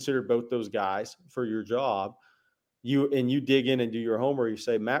 and you consider both those guys for your job, you dig in and do your homework, you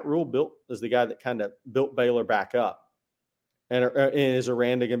say Matt Rule is the guy that kind of built Baylor back up. And is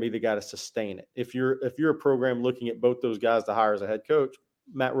Aranda going to be the guy to sustain it? If you're a program looking at both those guys to hire as a head coach,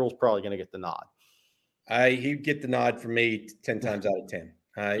 Matt Rule's probably going to get the nod. He'd get the nod from me 10 times out of 10.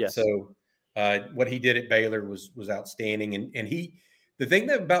 Yes. So what he did at Baylor was outstanding. And the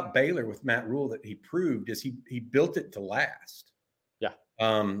thing about Baylor with Matt Rule that he proved is he built it to last. Yeah.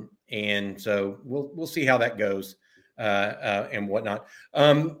 And so we'll see how that goes and whatnot.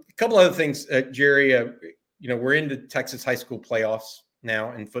 A couple other things, Jerry. We're into Texas high school playoffs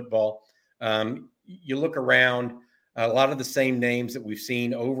now in football. You look around, a lot of the same names that we've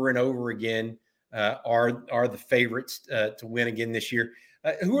seen over and over again are the favorites to win again this year.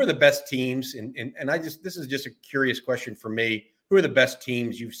 Who are the best teams? And this is just a curious question for me. Who are the best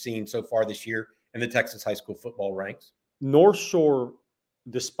teams you've seen so far this year in the Texas high school football ranks? North Shore,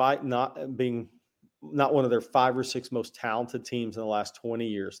 despite not one of their 5 or 6 most talented teams in the last 20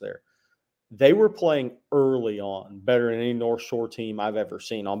 years there, they were playing early on better than any North Shore team I've ever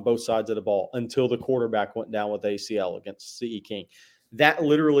seen on both sides of the ball until the quarterback went down with ACL against C.E. King. That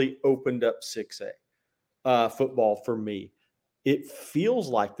literally opened up 6A football for me. It feels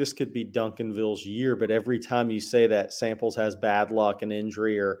like this could be Duncanville's year, but every time you say that, Samples has bad luck, an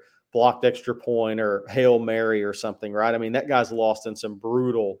injury, or blocked extra point, or Hail Mary or something, right? I mean, that guy's lost in some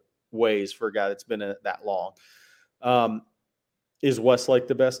brutal ways for a guy that's been in it that long. Is Westlake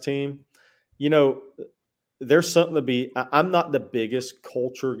the best team? You know, there's something to be – I'm not the biggest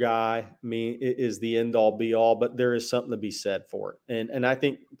culture guy. I mean, it is the end-all, be-all, but there is something to be said for it. And I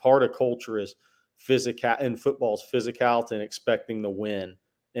think part of culture is physical – in football's physicality and expecting to win,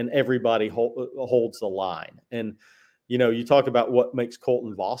 and everybody holds the line. And, you know, you talk about what makes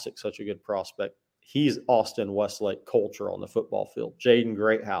Colton Vosick such a good prospect. He's Austin Westlake culture on the football field. Jaden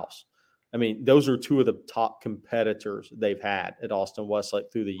Greathouse. I mean, those are 2 of the top competitors they've had at Austin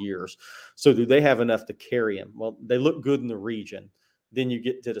Westlake through the years. So do they have enough to carry them? Well, they look good in the region. Then you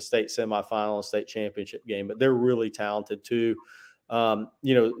get to the state semifinal and state championship game, but they're really talented too.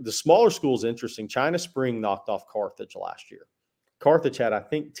 You know, the smaller schools, interesting. China Spring knocked off Carthage last year. Carthage had, I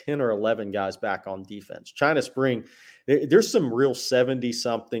think, 10 or 11 guys back on defense. China Spring, there's some real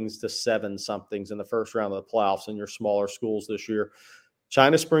 70-somethings to 7-somethings in the first round of the playoffs in your smaller schools this year.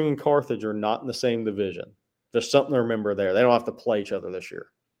 China Spring and Carthage are not in the same division. There's something to remember there. They don't have to play each other this year.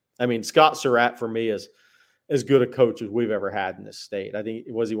 I mean, Scott Surratt, for me, is as good a coach as we've ever had in this state. I think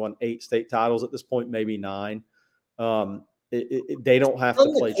he won 8 state titles at this point, maybe 9. They don't have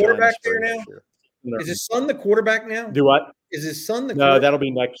to play China Spring this year. Is his son the quarterback now? Do what? Is his son the quarterback? No, that'll be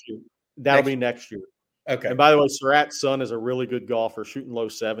next year. That'll be next year. Okay. And by the way, Surratt's son is a really good golfer, shooting low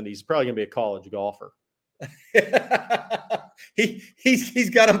 70s. He's probably going to be a college golfer. He's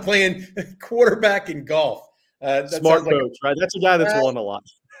got him playing quarterback in golf. Smart coach, right? That's a guy that's won a lot.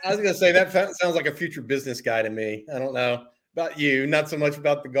 I was going to say that sounds like a future business guy to me. I don't know about you, not so much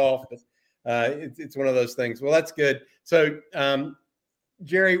about the golf, but it's one of those things. Well, that's good. So,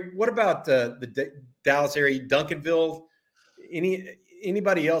 Jerry, what about the Dallas area, Duncanville?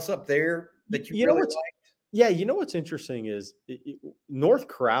 Anybody else up there that you really liked? Yeah, you know what's interesting is North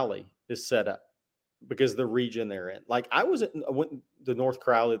Crowley is set up because of the region they're in. Like I went to North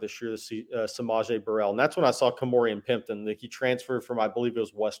Crowley this year to see Samaje Burrell, and that's when I saw Kamorian Pimpton. Like he transferred from, I believe it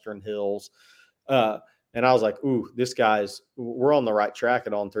was Western Hills. And I was like, ooh, we're on the right track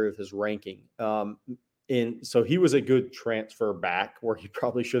and on through with his ranking. And so he was a good transfer back where he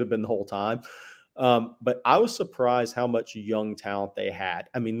probably should have been the whole time. But I was surprised how much young talent they had.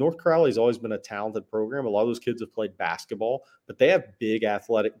 I mean, North Crowley's always been a talented program. A lot of those kids have played basketball, but they have big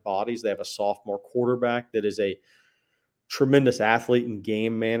athletic bodies. They have a sophomore quarterback that is a tremendous athlete and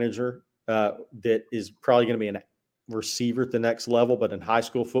game manager that is probably going to be a receiver at the next level. But in high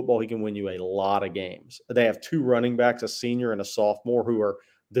school football, he can win you a lot of games. They have 2 running backs, a senior and a sophomore, who are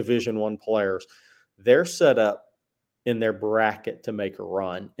Division I players. They're set up in their bracket to make a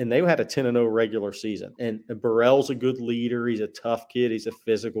run. And they had a 10-0 regular season. And Burrell's a good leader. He's a tough kid. He's a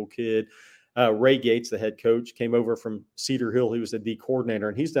physical kid. Ray Gates, the head coach, came over from Cedar Hill. He was the D coordinator,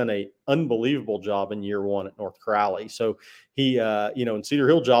 and he's done an unbelievable job in year 1 at North Crowley. So he, and Cedar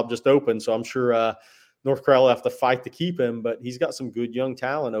Hill job just opened. So I'm sure North Crowley will have to fight to keep him, but he's got some good young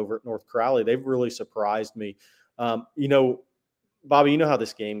talent over at North Crowley. They've really surprised me. Bobby, you know how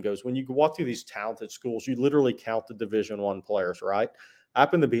this game goes. When you walk through these talented schools, you literally count the Division I players, right? I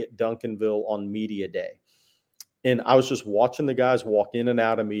happened to be at Duncanville on media day, and I was just watching the guys walk in and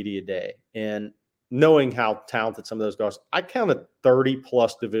out of media day, and knowing how talented some of those guys, I counted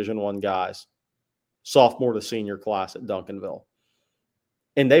 30-plus Division I guys, sophomore to senior class at Duncanville.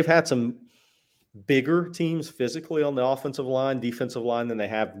 And they've had some bigger teams physically on the offensive line, defensive line than they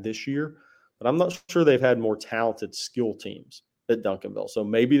have this year, but I'm not sure they've had more talented skill teams at Duncanville. So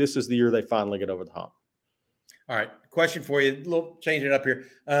maybe this is the year they finally get over the hump. All right. Question for you. A little change it up here.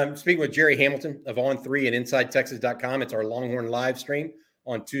 Speaking with Jerry Hamilton of On3 and InsideTexas.com. It's our Longhorn live stream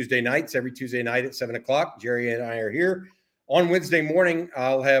on Tuesday nights, every Tuesday night at 7:00. Jerry and I are here. On Wednesday morning,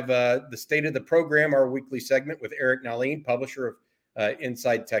 I'll have the State of the Program, our weekly segment with Eric Naleen, publisher of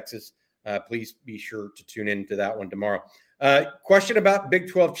Inside Texas. Please be sure to tune in to that one tomorrow. Question about Big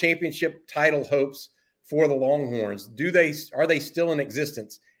 12 championship title hopes for the Longhorns. Are they still in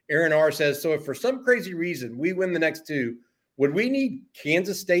existence? Aaron R. says, so if for some crazy reason we win the next 2, Would we need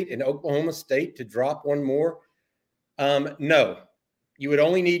Kansas State and Oklahoma State to drop one more? No. You would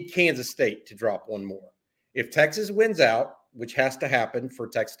only need Kansas State to drop one more. If Texas wins out, which has to happen for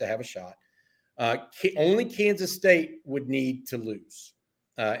Texas to have a shot, only Kansas State would need to lose.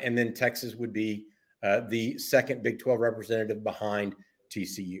 And then Texas would be the second Big 12 representative behind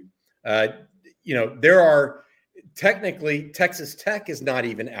TCU. There are technically Texas Tech is not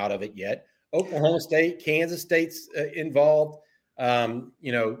even out of it yet. Oklahoma State, Kansas State's involved.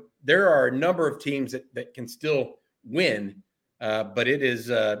 There are a number of teams that can still win, but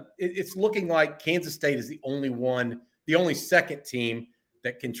it's looking like Kansas State is the only second team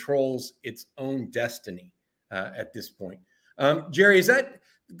that controls its own destiny at this point. Jerry, is that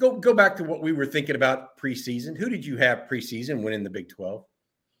go back to what we were thinking about preseason? Who did you have preseason winning the Big 12?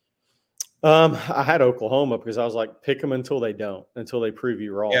 I had Oklahoma because I was like, pick them until they prove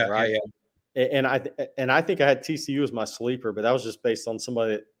you wrong, right? Yeah. And I think I had TCU as my sleeper, but that was just based on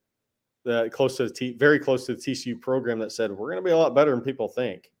somebody that very close to the TCU program that said we're going to be a lot better than people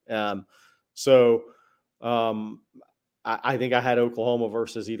think. I think I had Oklahoma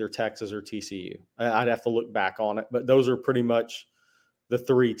versus either Texas or TCU. I'd have to look back on it, but those are pretty much the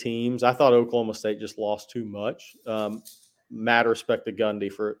three teams. I thought Oklahoma State just lost too much. Mad respect to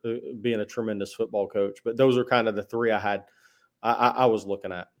Gundy for being a tremendous football coach, but those are kind of the three I had. I was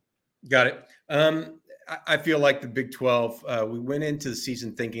looking at. Got it. I feel like the Big 12. We went into the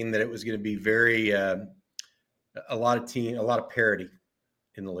season thinking that it was going to be very a lot of parity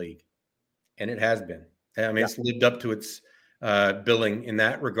in the league, and it has been. I mean, It's lived up to its billing in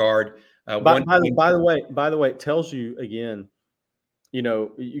that regard. By the way, it tells you again.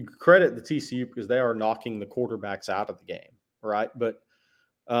 You credit the TCU because they are knocking the quarterbacks out of the game, right? But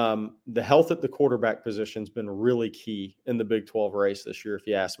the health at the quarterback position has been really key in the Big 12 race this year, if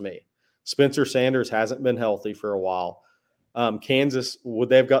you ask me. Spencer Sanders hasn't been healthy for a while. Kansas, would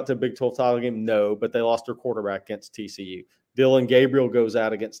they have got to a Big 12 title game? No, but they lost their quarterback against TCU. Dylan Gabriel goes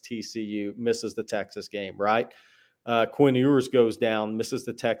out against TCU, misses the Texas game, right? Quinn Ewers goes down, misses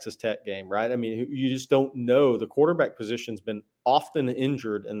the Texas Tech game, right? I mean, you just don't know. The quarterback position's been often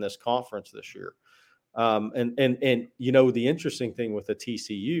injured in this conference this year. And the interesting thing with the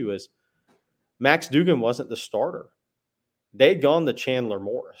TCU is Max Duggan wasn't the starter. They'd gone to Chandler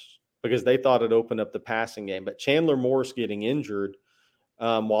Morris because they thought it opened up the passing game. But Chandler Morris getting injured,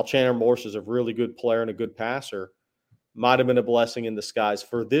 while Chandler Morris is a really good player and a good passer, might have been a blessing in disguise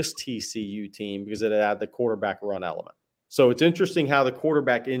for this TCU team because it had the quarterback run element. So it's interesting how the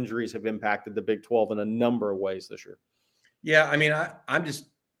quarterback injuries have impacted the Big 12 in a number of ways this year. Yeah, I mean,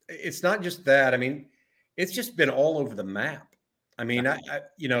 it's not just that. I mean, it's just been all over the map. I mean,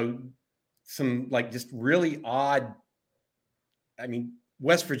 some like just really odd. I mean,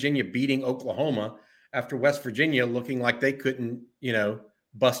 West Virginia beating Oklahoma after West Virginia looking like they couldn't,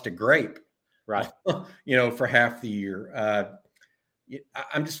 bust a grape. Right. For half the year.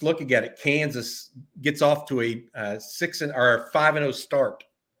 I'm just looking at it. Kansas gets off to a 5-0 start,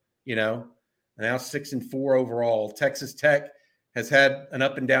 now 6-4 overall. Texas Tech has had an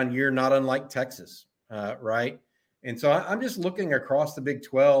up and down year, not unlike Texas. Right. And so I'm just looking across the Big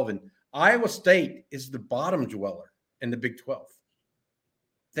 12, and Iowa State is the bottom dweller in the Big 12.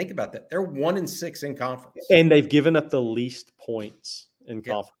 Think about that. They're 1-6 in conference. And they've given up the least points in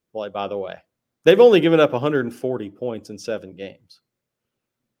conference play, by the way. They've only given up 140 points in 7 games.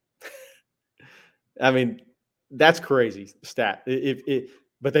 I mean, that's crazy stat.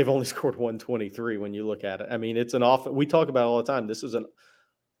 But they've only scored 123 when you look at it. I mean, it's an offense. We talk about it all the time.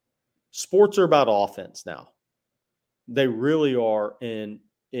 Sports are about offense now. They really are. And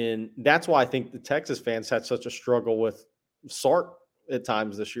that's why I think the Texas fans had such a struggle with Sark at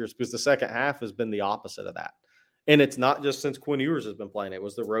times this year, is because the second half has been the opposite of that. And it's not just since Quinn Ewers has been playing. It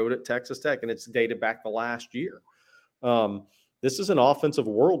was the road at Texas Tech, and it's dated back to last year. This is an offensive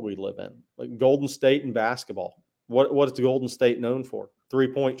world we live in, like Golden State and basketball. What is Golden State known for?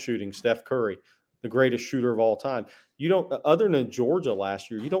 3-point shooting, Steph Curry, the greatest shooter of all time. You don't, other than Georgia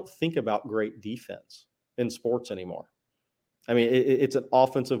last year, you don't think about great defense in sports anymore. I mean, it's an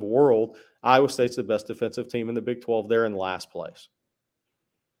offensive world. Iowa State's the best defensive team in the Big 12. They're in last place.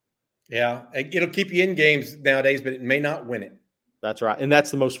 Yeah, it'll keep you in games nowadays, but it may not win it. That's right, and that's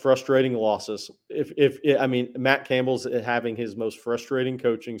the most frustrating losses. Matt Campbell's having his most frustrating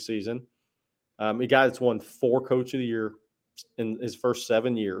coaching season. A guy that's won 4 Coach of the Year in his first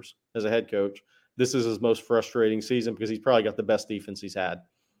 7 years as a head coach. This is his most frustrating season because he's probably got the best defense he's had.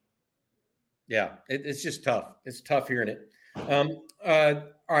 Yeah, it's just tough. It's tough hearing it. All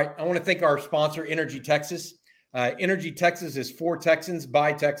right, I want to thank our sponsor, Energy Texas. Energy Texas is for Texans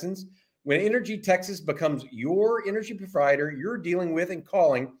by Texans. When Energy Texas becomes your energy provider, you're dealing with and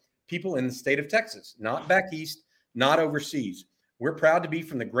calling people in the state of Texas, not back east, not overseas. We're proud to be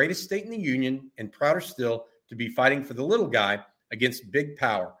from the greatest state in the union and prouder still to be fighting for the little guy against big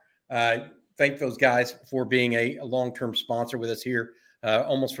power. Thank those guys for being a long-term sponsor with us here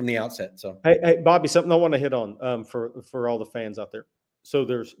almost from the outset. So, hey, Bobby, something I want to hit on for all the fans out there. So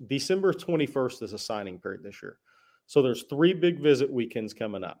there's December 21st is a signing period this year. So there's 3 big visit weekends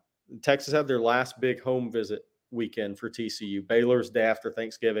coming up. Texas had their last big home visit weekend for TCU. Baylor's day after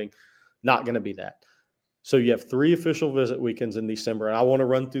Thanksgiving, not going to be that. So you have 3 official visit weekends in December, and I want to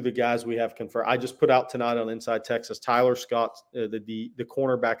run through the guys we have confirmed. I just put out tonight on Inside Texas, Tyler Scott, the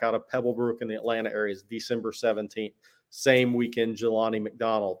cornerback out of Pebblebrook in the Atlanta area, is December 17th. Same weekend, Jelani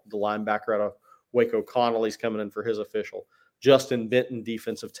McDonald, the linebacker out of Waco Connolly's coming in for his official. Justin Benton,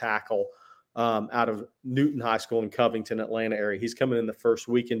 defensive tackle out of Newton High School in Covington, Atlanta area. He's coming in the first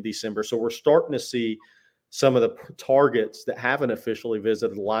week in December. So we're starting to see some of the targets that haven't officially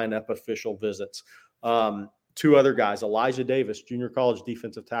visited line up official visits. 2 other guys, Elijah Davis, junior college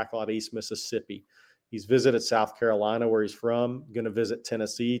defensive tackle out of East Mississippi. He's visited South Carolina, where he's from, going to visit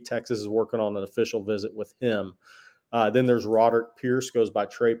Tennessee. Texas is working on an official visit with him. Then there's Roderick Pierce, goes by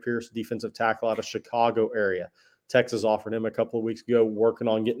Trey Pierce, defensive tackle out of Chicago area. Texas offered him a couple of weeks ago, working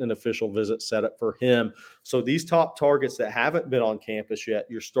on getting an official visit set up for him. So these top targets that haven't been on campus yet,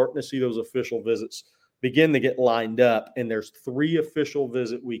 you're starting to see those official visits begin to get lined up, and there's 3 official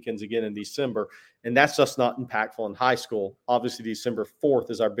visit weekends again in December, and that's just not impactful in high school. Obviously, December 4th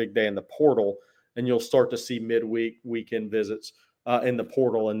is our big day in the portal, and you'll start to see midweek weekend visits in the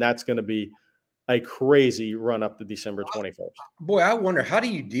portal, and that's going to be a crazy run up to December 21st. Boy, I wonder, how do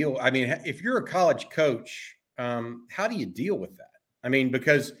you deal? I mean, if you're a college coach, how do you deal with that? I mean,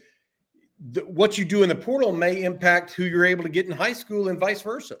 because what you do in the portal may impact who you're able to get in high school and vice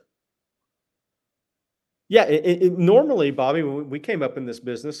versa. Yeah, normally, Bobby, when we came up in this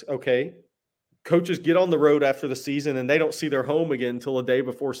business, okay, coaches get on the road after the season and they don't see their home again until a day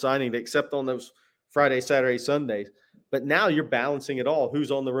before signing, except on those Friday, Saturday, Sundays. But now you're balancing it all.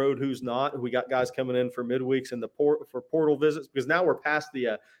 Who's on the road, who's not. We got guys coming in for midweeks and for portal visits, because now we're past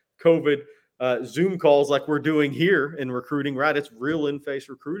the COVID Zoom calls like we're doing here in recruiting, right? It's real in-face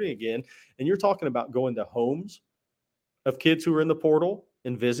recruiting again. And you're talking about going to homes of kids who are in the portal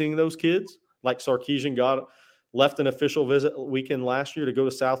and visiting those kids. Like Sarkisian left an official visit weekend last year to go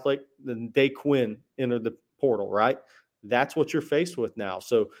to Southlake. Then Day Quinn entered the portal, right? That's what you're faced with now.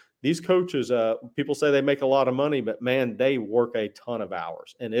 So these coaches, people say they make a lot of money, but man, they work a ton of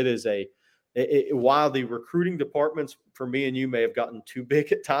hours. And it is while the recruiting departments for me and you may have gotten too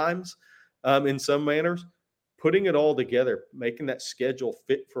big at times in some manners, putting it all together, making that schedule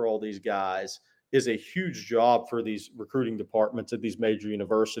fit for all these guys is a huge job for these recruiting departments at these major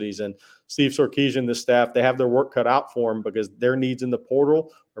universities. And Steve Sarkisian, the staff, they have their work cut out for them, because their needs in the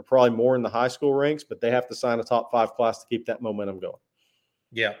portal are probably more in the high school ranks, but they have to sign a top 5 class to keep that momentum going.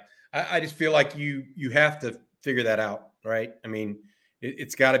 Yeah. I just feel like you have to figure that out, right? I mean,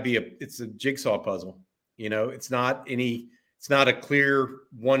 it's got to be it's a jigsaw puzzle. You know, it's not a clear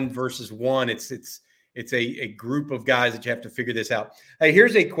 1 versus 1. It's a group of guys that you have to figure this out. Hey,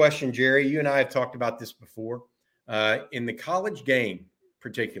 here's a question, Jerry. You and I have talked about this before. In the college game,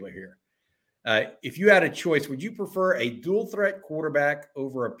 particular here, if you had a choice, would you prefer a dual threat quarterback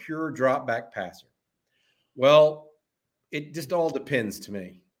over a pure drop back passer? Well, it just all depends to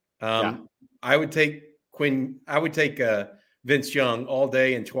me. I would take Vince Young all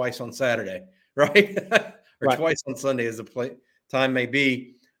day and twice on Saturday, right? Or right. Twice on Sunday, as the time may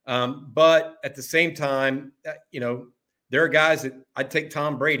be. But at the same time, there are guys that I'd take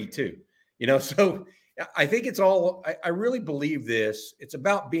Tom Brady too, so I think I really believe this. It's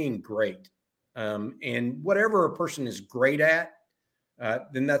about being great. And whatever a person is great at,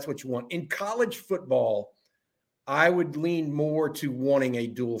 then that's what you want. In college football, I would lean more to wanting a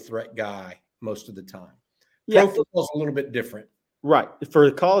dual threat guy most of the time. Pro football is a little bit different. Right. For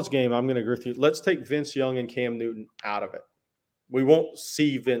the college game, I'm going to agree with you. Let's take Vince Young and Cam Newton out of it. We won't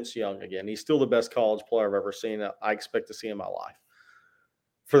see Vince Young again. He's still the best college player I've ever seen. I expect to see in my life.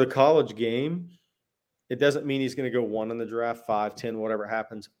 For the college game, it doesn't mean he's going to go 1 in the draft, 5, 10, whatever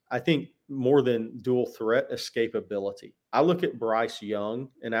happens. I think more than dual threat, escapability. I look at Bryce Young,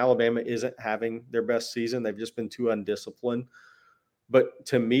 and Alabama isn't having their best season. They've just been too undisciplined. But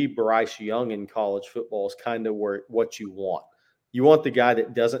to me, Bryce Young in college football is kind of what you want. You want the guy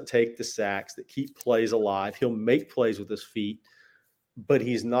that doesn't take the sacks, that keep plays alive. He'll make plays with his feet, but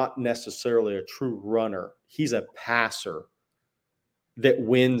he's not necessarily a true runner. He's a passer that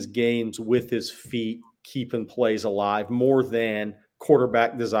wins games with his feet, keeping plays alive more than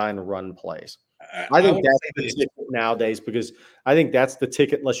quarterback design run plays. I I think would that's say the this. ticket nowadays, because I think that's the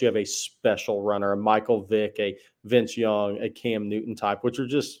ticket unless you have a special runner, a Michael Vick, a Vince Young, a Cam Newton type, which are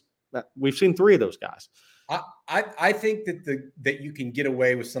just – we've seen 3 of those guys. I think that you can get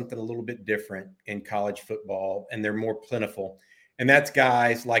away with something a little bit different in college football, and they're more plentiful. And that's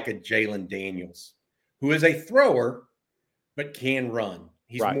guys like a Jalen Daniels, who is a thrower but can run.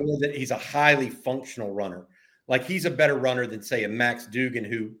 He's Right. he's a highly functional runner. Like, he's a better runner than, say, a Max Dugan,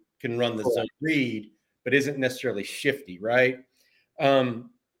 who can run the zone read but isn't necessarily shifty, right? And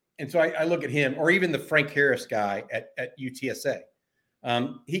so I look at him, or even the Frank Harris guy at UTSA.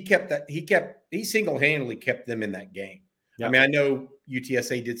 He single-handedly kept them in that game. Yep. I mean, I know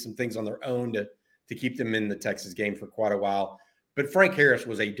UTSA did some things on their own to keep them in the Texas game for quite a while, but Frank Harris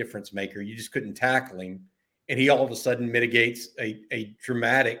was a difference maker. You just couldn't tackle him, and he all of a sudden mitigates a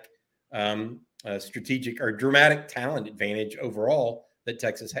dramatic strategic or dramatic talent advantage overall that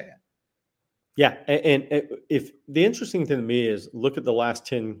Texas had. Yeah, and if the interesting thing to me is look at the last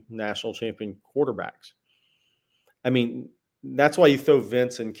 10 national champion quarterbacks. I mean, that's why you throw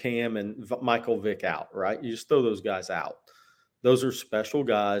Vince and Cam and Michael Vick out, right? You just throw those guys out. Those are special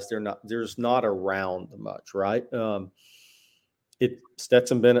guys. They're just not around much, right?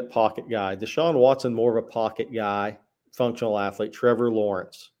 Stetson Bennett, pocket guy. Deshaun Watson, more of a pocket guy, functional athlete. Trevor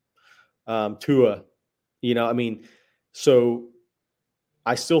Lawrence, Tua. So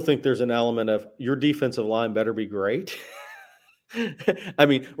I still think there's an element of your defensive line better be great. I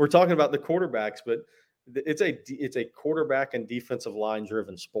mean, we're talking about the quarterbacks, but it's a quarterback and defensive line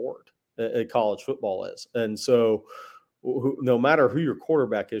driven sport. College football is, and so no matter who your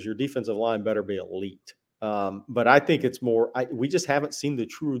quarterback is, your defensive line better be elite. But I think it's more. We just haven't seen the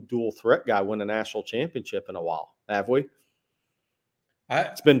true dual threat guy win a national championship in a while, have we?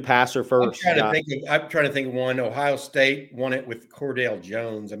 It's been passer first. I'm trying to think of one. Ohio State won it with Cordell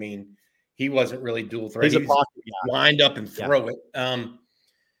Jones. I mean, he wasn't really dual threat. He's a pocket guy. Lined up and throw it.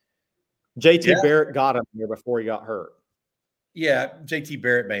 JT Barrett got him there before he got hurt. Yeah, JT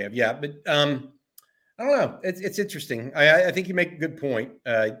Barrett may have. Yeah, but I don't know. It's interesting. I think you make a good point.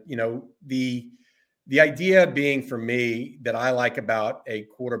 The idea being, for me, that I like about a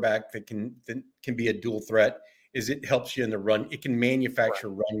quarterback that can be a dual threat is it helps you in the run. It can manufacture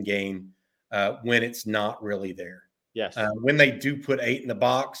run game when it's not really there. Yes. When they do put 8 in the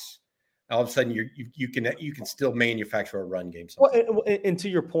box, all of a sudden you can still manufacture a run game. Well, and to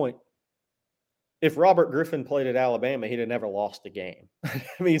your point, if Robert Griffin played at Alabama, he'd have never lost a game. I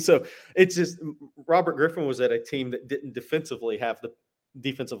mean, so it's just Robert Griffin was at a team that didn't defensively have the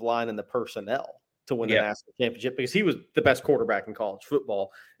defensive line and the personnel to win a national championship, because he was the best quarterback in college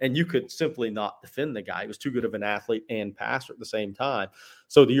football, and you could simply not defend the guy. He was too good of an athlete and passer at the same time.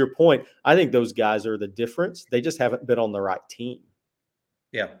 So to your point, I think those guys are the difference. They just haven't been on the right team.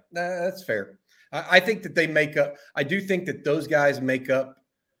 Yeah, that's fair. I think that they make up. I do think that those guys make up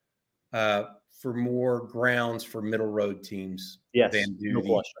for more grounds for middle road teams than do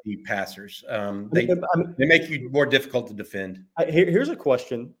the passers. They make you more difficult to defend. Here's a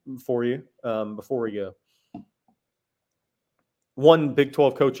question for you before we go. One Big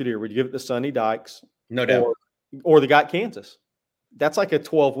 12 coach of the year, would you give it to Sonny Dykes? No doubt. Or the guy at Kansas? That's like a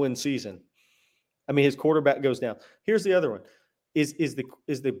 12-win season. I mean, his quarterback goes down. Here's the other one. Is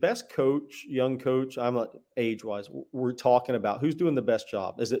the best coach, young coach, I'm not age-wise, we're talking about who's doing the best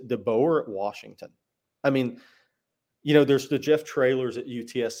job? Is it DeBoer at Washington? I mean, there's the Jeff Traylors at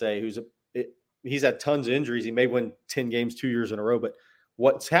UTSA, he's had tons of injuries. He may win 10 games 2 years in a row, but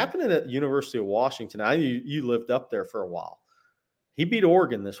what's happening at the University of Washington, you lived up there for a while. He beat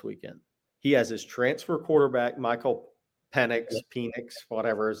Oregon this weekend. He has his transfer quarterback, Michael Penix,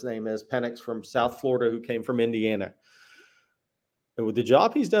 whatever his name is, Penix from South Florida, who came from Indiana. With the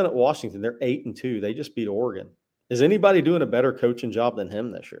job he's done at Washington, they're 8-2. They just beat Oregon. Is anybody doing a better coaching job than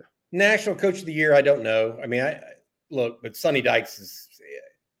him this year? National Coach of the Year, I don't know. I mean, but Sonny Dykes is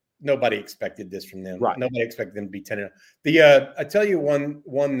nobody expected this from them. Right. Nobody expected them to be 10-0. I tell you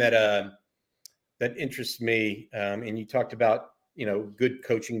one that interests me, and you talked about good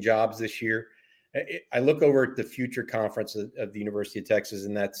coaching jobs this year. I look over at the future conference of the University of Texas,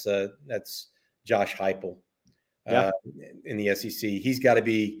 and that's Josh Heupel. In the SEC, he's got to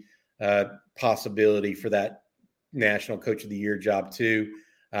be a possibility for that National Coach of the Year job too.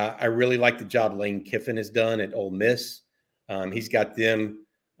 I really like the job Lane Kiffin has done at Ole Miss. He's got them,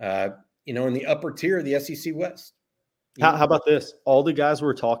 in the upper tier of the SEC West. How about this? All the guys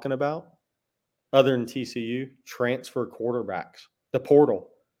we're talking about, other than TCU, transfer quarterbacks. The portal.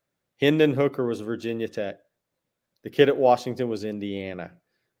 Hendon Hooker was Virginia Tech. The kid at Washington was Indiana.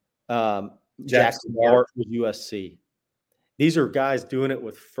 Jackson Dart was USC. These are guys doing it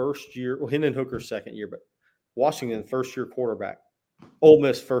with first year. Well, Hendon Hooker's second year, but Washington, first year quarterback. Ole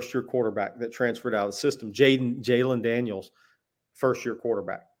Miss, first year quarterback that transferred out of the system. Jalen Daniels, first year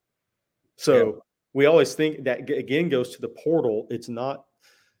quarterback. So we always think that, again, goes to the portal. It's not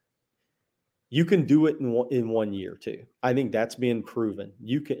 – you can do it in 1 year too. I think that's been proven.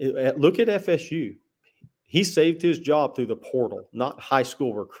 You can look at FSU. He saved his job through the portal, not high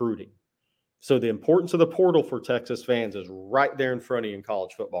school recruiting. So the importance of the portal for Texas fans is right there in front of you in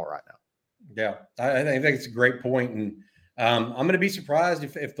college football right now. Yeah, I think it's a great point. And I'm going to be surprised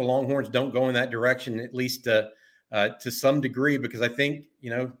if the Longhorns don't go in that direction, at least to some degree, because I think,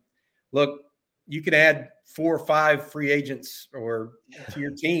 look, you can add 4 or 5 free agents or to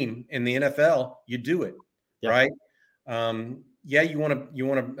your team in the NFL, you do it, right? You want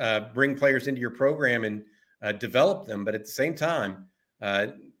to bring players into your program and develop them, but at the same time,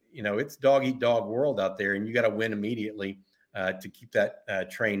 it's dog eat dog world out there, and you got to win immediately to keep that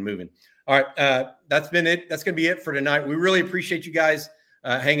train moving. All right, that's been it. That's going to be it for tonight. We really appreciate you guys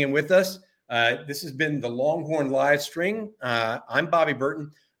hanging with us. This has been the Longhorn live stream. I'm Bobby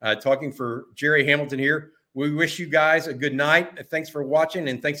Burton, talking for Jerry Hamilton here. We wish you guys a good night. Thanks for watching,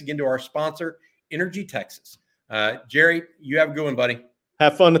 and thanks again to our sponsor, Energy Texas. Jerry, you have a good one, buddy.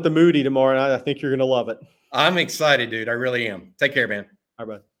 Have fun at the Moody tomorrow night. I think you're going to love it. I'm excited, dude. I really am. Take care, man. All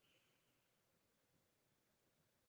right, bud.